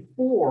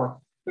before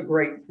the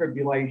Great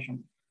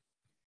Tribulation.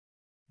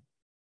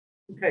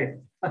 Okay,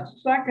 a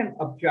second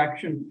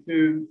objection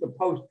to the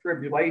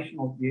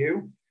post-tribulational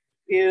view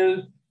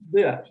is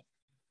this.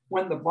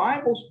 When the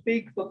Bible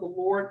speaks of the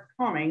Lord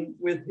coming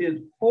with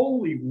his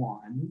Holy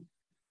One,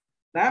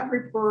 that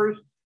implies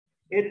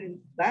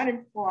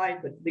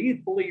that these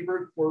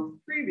believers were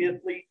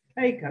previously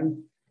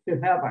taken to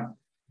heaven.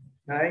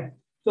 Okay,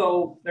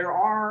 so there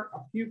are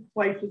a few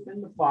places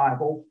in the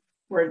Bible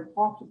where it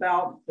talks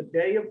about the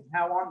day of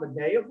how on the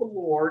day of the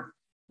Lord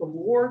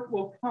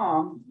will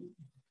come,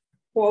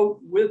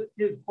 quote, with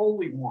his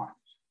holy ones.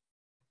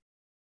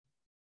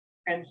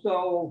 And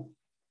so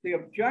the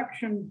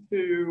objection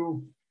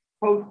to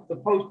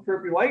the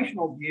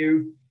post-tribulational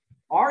view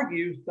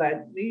argues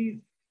that the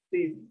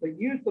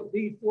use of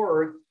these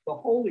words, the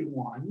holy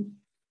ones,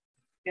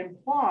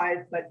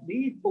 implies that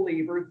these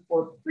believers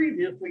were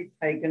previously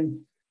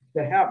taken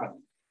to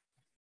heaven.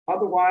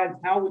 Otherwise,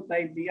 how would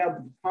they be able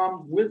to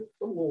come with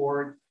the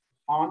Lord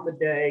on the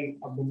day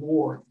of the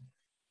Lord?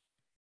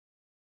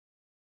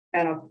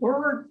 And a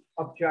third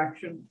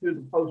objection to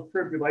the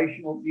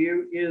post-tribulational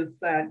view is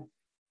that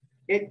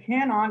it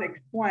cannot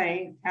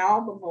explain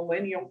how the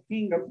millennial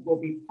kingdom will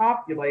be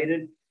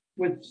populated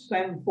with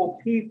sinful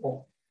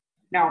people.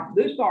 Now,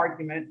 this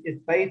argument is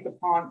based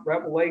upon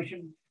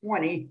Revelation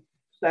 20,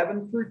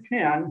 7 through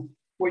 10,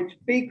 which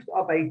speaks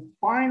of a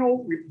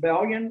final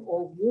rebellion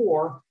or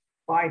war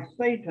by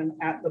Satan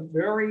at the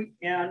very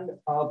end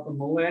of the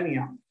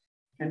millennium.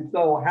 And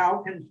so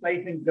how can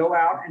Satan go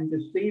out and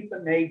deceive the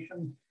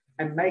nations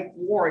and make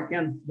war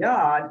against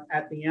God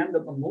at the end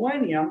of the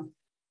millennium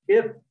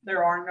if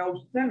there are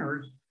no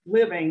sinners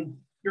living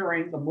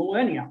during the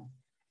millennium?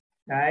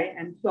 Okay,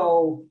 and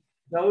so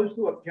those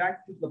who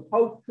object to the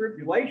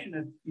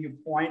post-tribulationist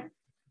viewpoint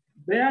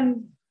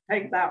then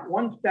take that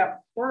one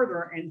step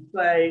further and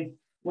say,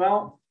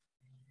 well,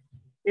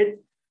 it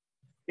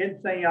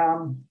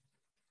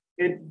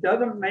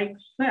doesn't make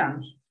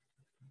sense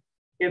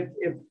if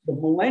the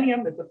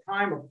millennium is a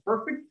time of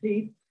perfect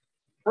peace,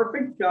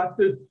 perfect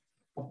justice,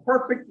 a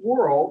perfect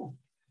world,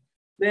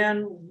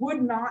 then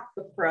would not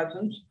the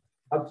presence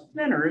of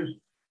sinners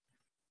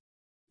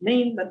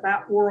mean that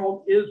that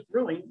world is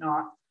really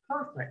not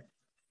perfect,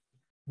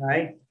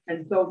 right?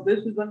 And so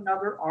this is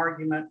another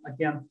argument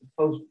against the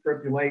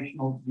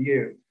post-tribulational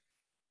view.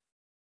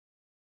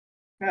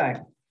 Okay,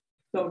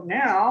 so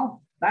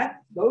now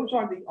those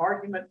are the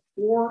arguments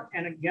for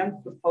and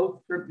against the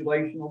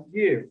post-tribulational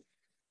view.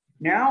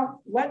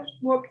 Now let's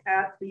look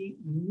at the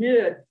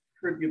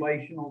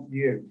mid-tribulational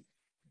view.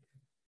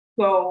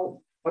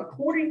 So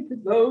according to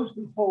those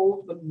who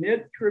hold the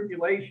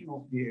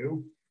mid-tribulational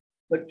view,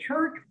 the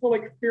church will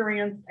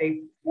experience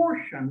a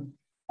portion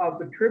of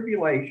the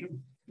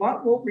tribulation,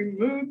 but will be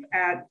removed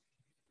at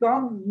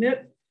some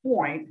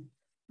midpoint.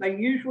 They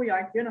usually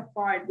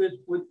identify this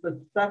with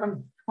the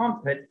seventh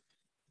trumpet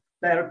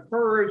that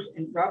occurs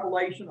in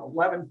Revelation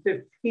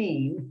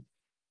 11:15.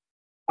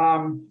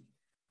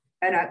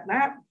 And at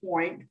that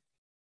point,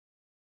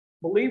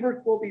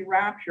 believers will be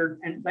raptured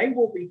and they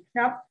will be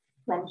kept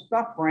from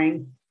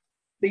suffering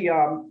the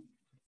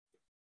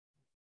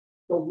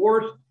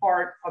worst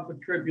part of the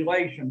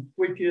tribulation,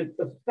 which is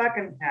the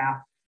second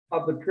half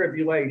of the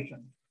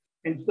tribulation.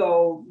 And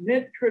so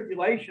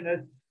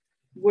mid-tribulationists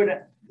would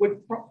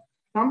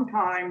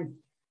sometimes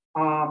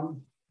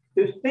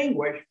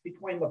distinguish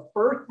between the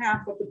first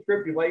half of the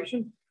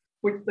tribulation,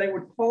 which they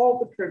would call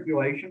the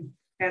tribulation,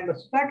 and the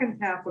second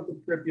half of the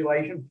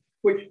tribulation,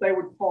 which they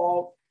would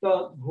call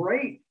the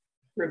great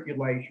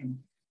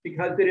tribulation,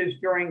 because it is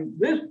during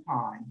this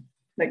time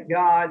that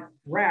God's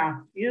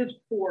wrath is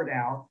poured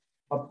out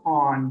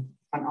upon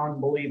an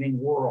unbelieving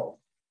world.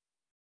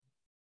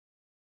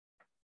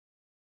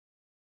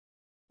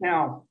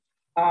 Now,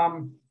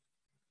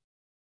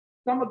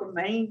 some of the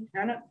main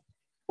tenets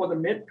for the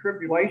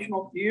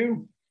mid-tribulational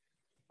view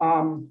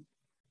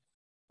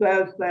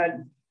says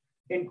that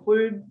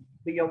include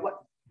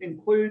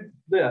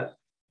this.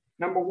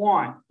 Number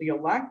one, the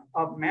elect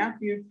of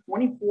Matthew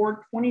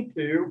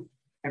 24:22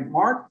 and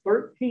Mark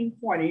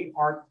 13:20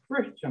 are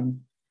Christians,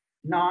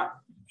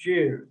 not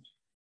Jews.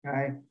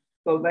 Okay,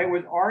 so they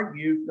would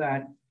argue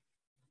that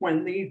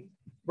when these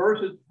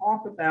verses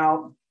talk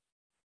about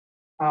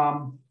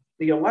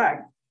the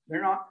elect,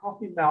 they're not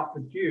talking about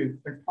the Jews,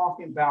 they're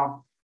talking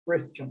about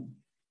Christians.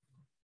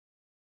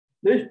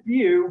 This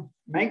view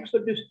makes a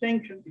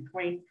distinction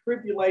between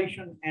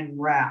tribulation and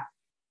wrath.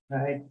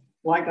 Okay,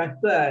 like I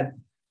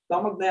said,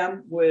 some of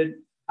them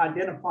would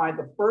identify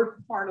the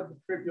first part of the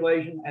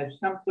tribulation as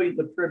simply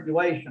the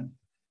tribulation,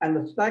 and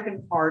the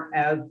second part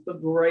as the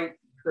great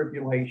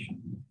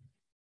tribulation.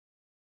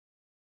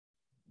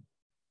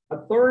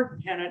 A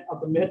third tenet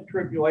of the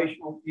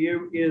mid-tribulational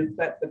view is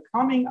that the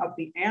coming of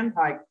the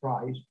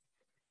Antichrist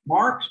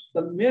marks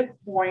the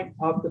midpoint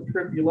of the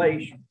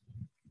tribulation.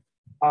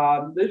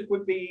 This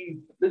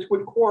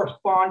would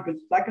correspond to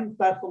 2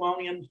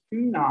 Thessalonians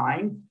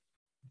 2:9.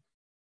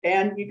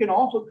 And you can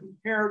also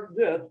compare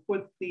this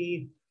with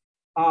the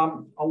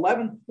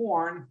 11th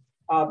horn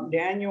of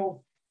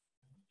Daniel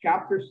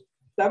chapters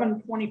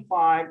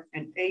 7:25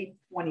 and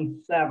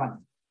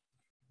 8:27.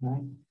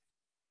 Okay.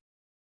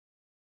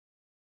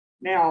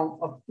 Now,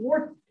 a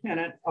fourth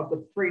tenet of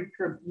the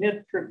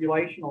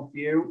mid-tribulational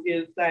view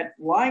is that,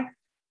 like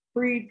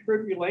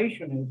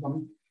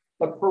pre-tribulationism,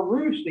 the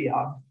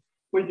parousia,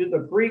 which is a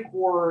Greek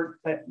word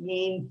that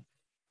means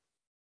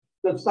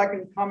the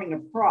second coming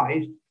of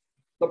Christ,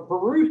 the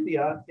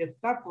parousia is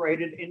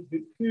separated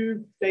into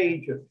two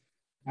stages.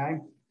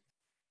 Okay,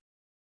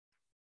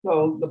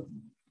 so the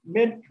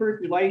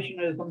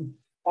mid-tribulationism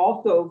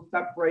also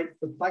separates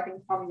the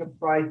second coming of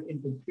Christ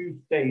into two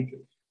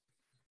stages.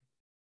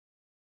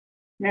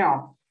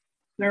 Now,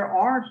 there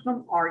are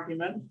some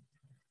arguments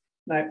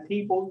that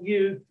people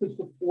use to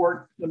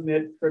support the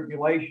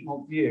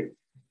mid-tribulational view.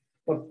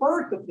 The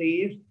first of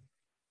these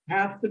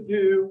has to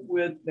do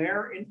with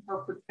their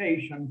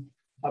interpretation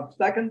of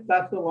 2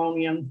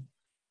 Thessalonians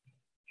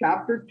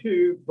chapter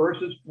 2,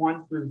 verses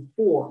 1 through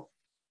 4,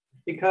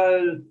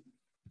 because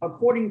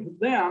according to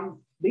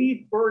them,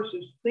 these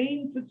verses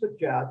seem to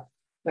suggest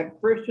that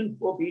Christians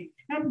will be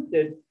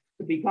tempted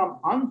to become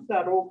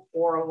unsettled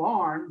or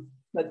alarmed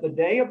that the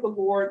day of the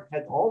Lord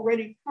has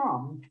already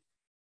come,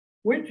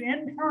 which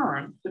in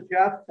turn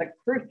suggests that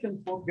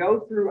Christians will go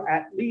through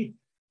at least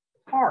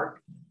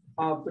part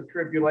of the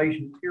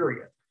tribulation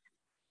period.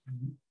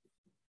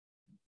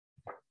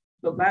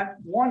 So that's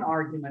one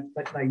argument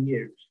that they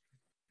use.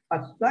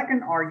 A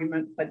second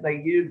argument that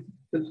they use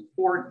to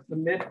support the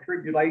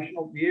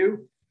mid-tribulational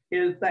view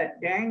is that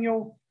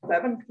Daniel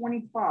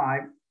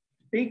 7:25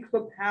 speaks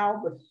of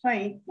how the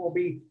saints will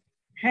be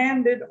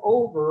handed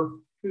over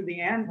to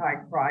the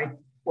Antichrist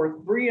for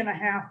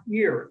 3.5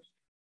 years,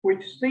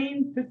 which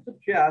seems to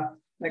suggest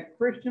that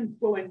Christians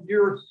will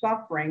endure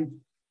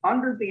suffering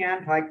under the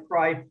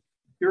Antichrist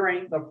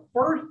during the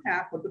first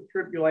half of the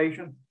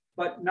tribulation,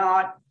 but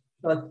not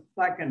the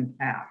second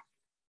half.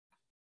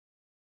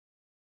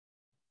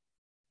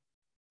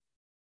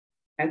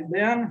 And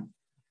then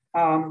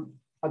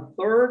a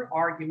third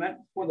argument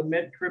for the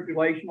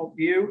mid-tribulational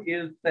view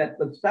is that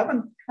the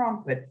seventh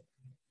trumpet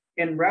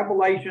in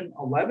Revelation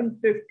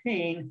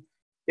 11:15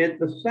 is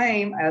the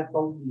same as the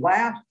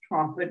last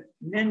trumpet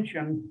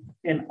mentioned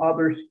in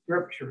other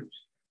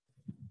scriptures.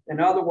 In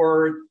other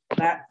words,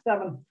 that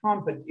seventh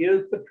trumpet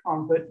is the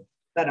trumpet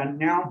that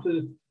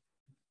announces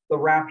the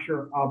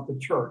rapture of the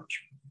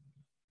church.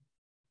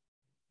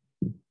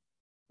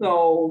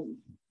 So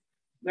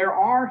there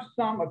are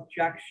some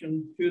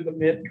objections to the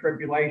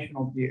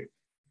mid-tribulational view.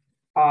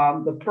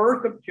 The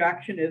first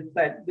objection is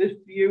that this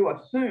view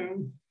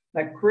assumes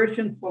that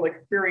Christians will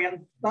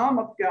experience some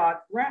of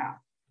God's wrath,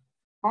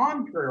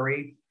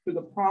 contrary to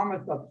the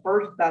promise of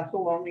 1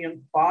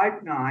 Thessalonians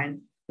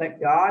 5:9 that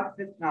God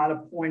has not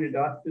appointed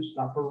us to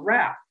suffer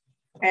wrath.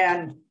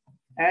 And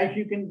as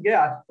you can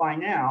guess by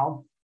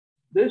now,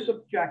 this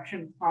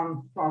objection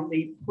comes from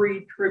the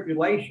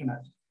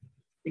pre-tribulationists,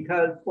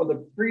 because for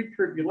the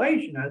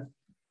pre-tribulationists,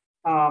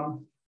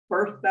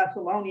 1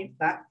 Thessalonians,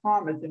 that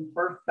promise in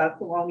 1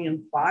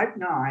 Thessalonians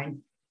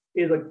 5:9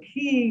 is a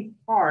key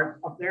part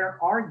of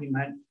their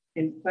argument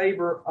in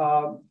favor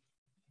of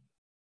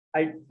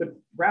the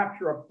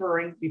rapture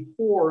occurring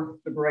before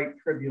the Great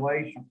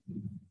Tribulation.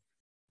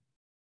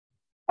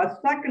 A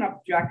second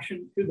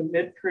objection to the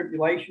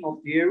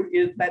mid-tribulational view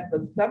is that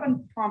the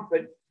seventh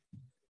trumpet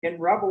in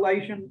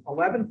Revelation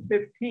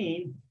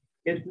 11:15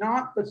 is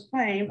not the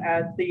same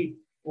as the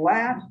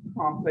last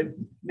trumpet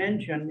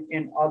mentioned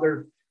in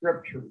other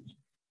scriptures.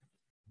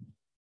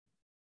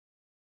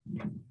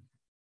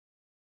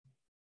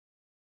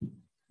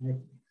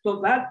 So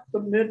that's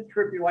the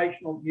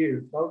mid-tribulational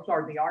view. Those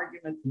are the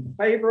arguments in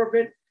favor of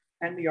it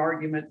and the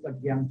arguments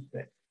against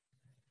it.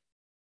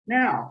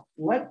 Now,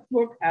 let's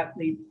look at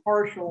the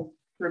partial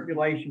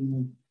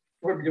tribulational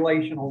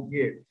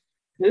view.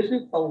 This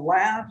is the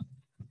last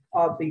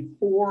of the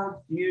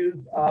 4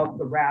 views of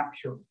the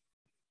rapture.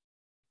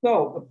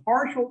 So the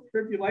partial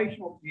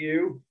tribulational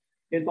view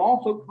is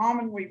also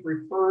commonly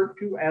referred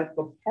to as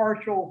the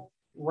partial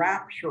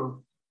rapture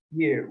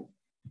view.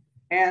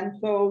 And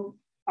so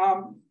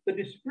the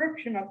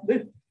description of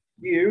this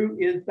view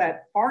is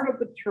that part of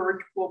the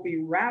church will be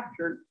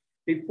raptured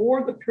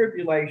before the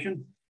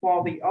tribulation,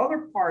 while the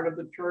other part of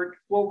the church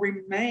will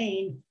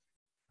remain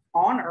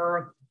on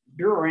earth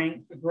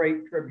during the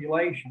Great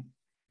Tribulation.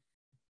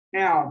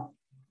 Now,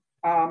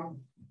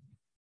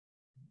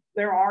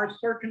 there are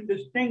certain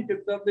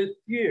distinctives of this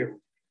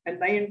view,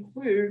 and they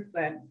include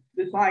that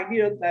this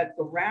idea that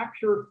the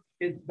rapture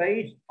is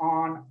based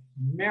on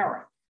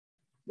merit.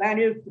 That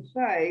is to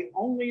say,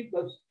 only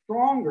the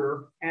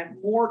stronger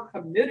and more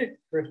committed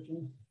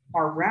Christians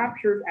are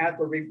raptured as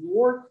a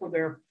reward for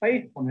their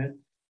faithfulness,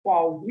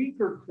 while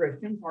weaker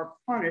Christians are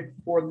punished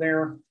for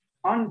their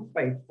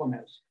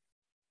unfaithfulness.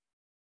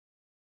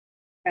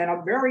 And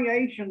a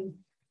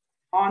variation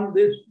on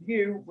this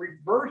view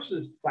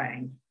reverses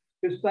things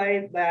to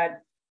say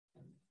that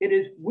it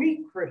is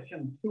weak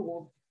Christians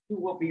who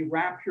will be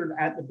raptured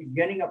at the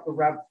beginning of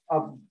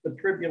the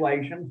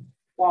tribulation,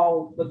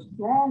 while the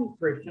strong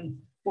Christians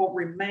will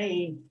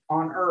remain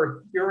on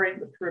earth during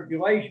the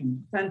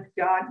tribulation, since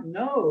God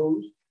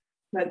knows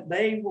that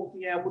they will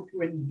be able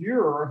to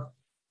endure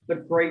the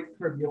Great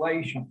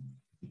Tribulation.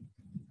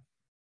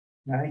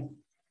 Okay.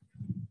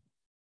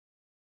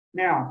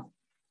 Now,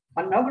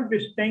 another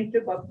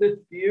distinctive of this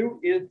view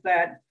is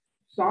that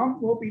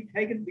some will be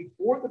taken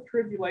before the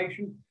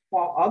tribulation,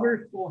 while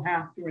others will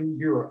have to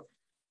endure it.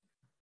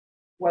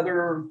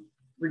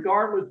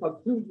 Regardless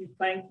of who you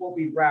think will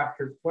be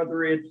raptured,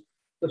 whether it's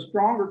the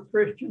stronger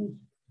Christians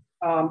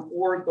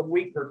or the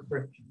weaker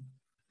Christians.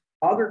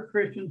 Other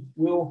Christians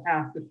will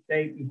have to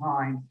stay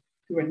behind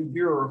to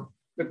endure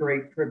the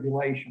Great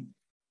Tribulation.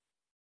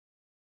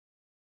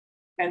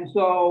 And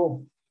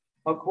so,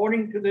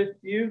 according to this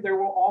view, there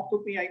will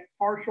also be a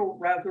partial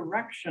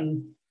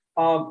resurrection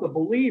of the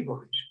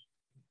believers.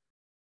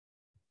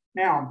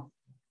 Now,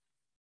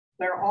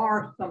 there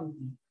are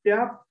some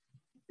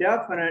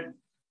definite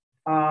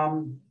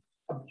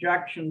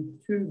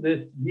objections to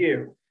this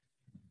view.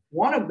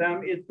 One of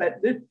them is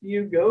that this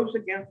view goes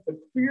against the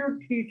clear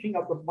teaching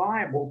of the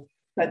Bible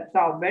that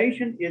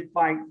salvation is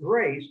by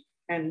grace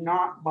and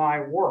not by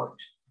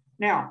works.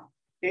 Now,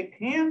 it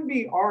can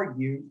be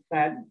argued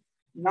that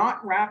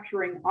not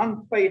rapturing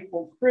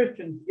unfaithful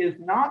Christians is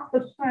not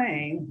the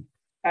same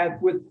as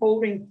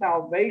withholding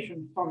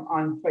salvation from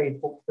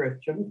unfaithful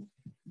Christians,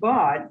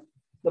 but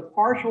The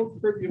partial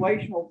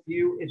tribulational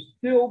view is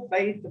still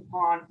based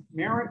upon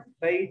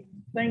merit-based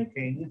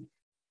thinking,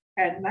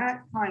 and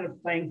that kind of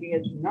thinking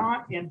is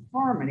not in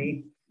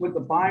harmony with the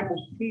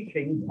Bible's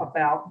teachings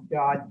about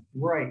God's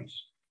grace.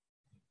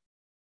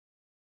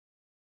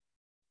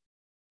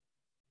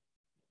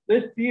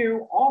 This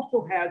view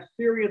also has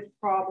serious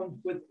problems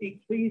with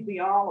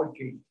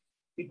ecclesiology.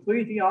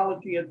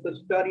 Ecclesiology is the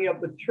study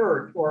of the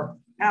church, or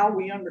how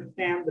we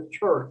understand the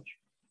church.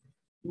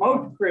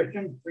 Most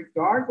Christians,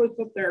 regardless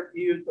of their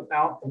views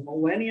about the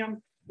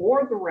millennium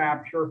or the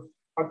rapture,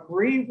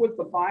 agree with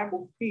the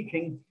Bible's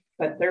teaching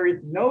that there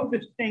is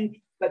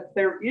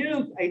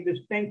a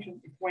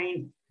distinction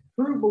between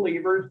true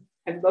believers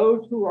and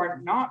those who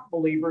are not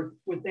believers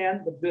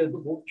within the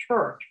visible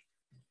church.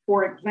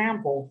 For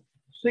example,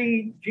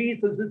 see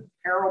Jesus'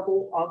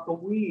 parable of the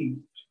weeds.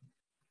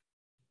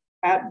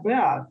 At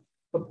best,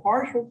 the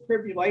partial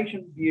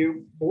tribulation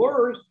view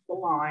blurs the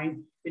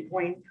line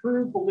between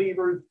true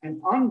believers and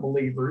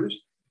unbelievers,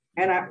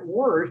 and at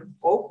worst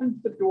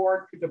opens the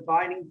door to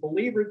dividing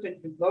believers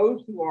into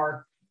those who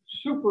are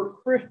super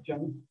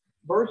Christians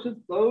versus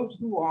those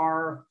who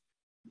are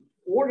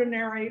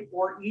ordinary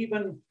or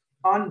even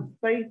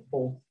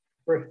unfaithful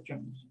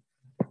Christians.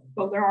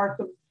 So there are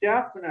some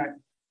definite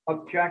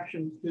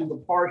objections to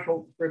the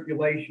partial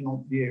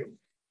tribulational view.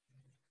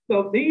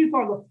 So these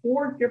are the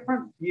four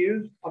different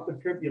views of the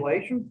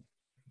tribulation.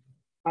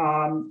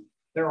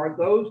 There are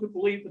those who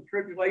believe the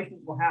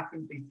tribulation will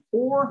happen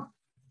before,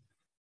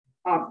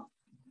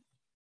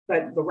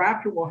 that the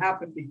rapture will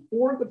happen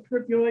before the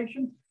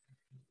tribulation.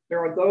 There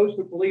are those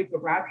who believe the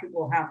rapture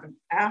will happen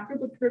after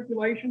the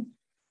tribulation.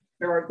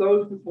 There are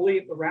those who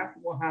believe the rapture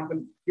will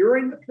happen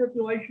during the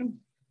tribulation.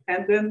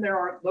 And then there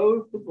are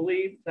those who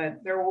believe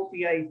that there will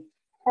be a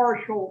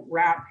partial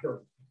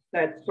rapture,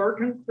 that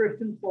certain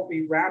Christians will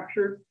be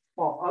raptured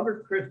while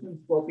other Christians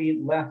will be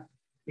left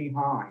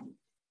behind.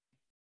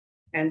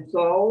 And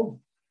so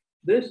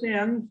this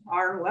ends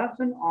our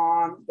lesson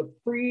on the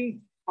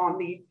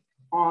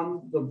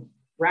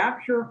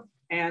rapture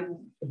and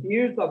the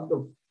views of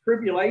the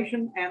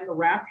tribulation and the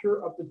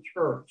rapture of the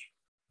church.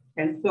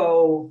 And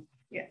so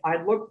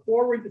I look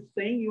forward to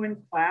seeing you in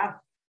class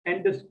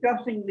and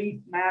discussing these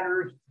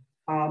matters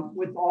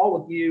with all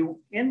of you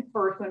in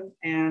person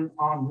and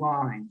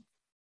online.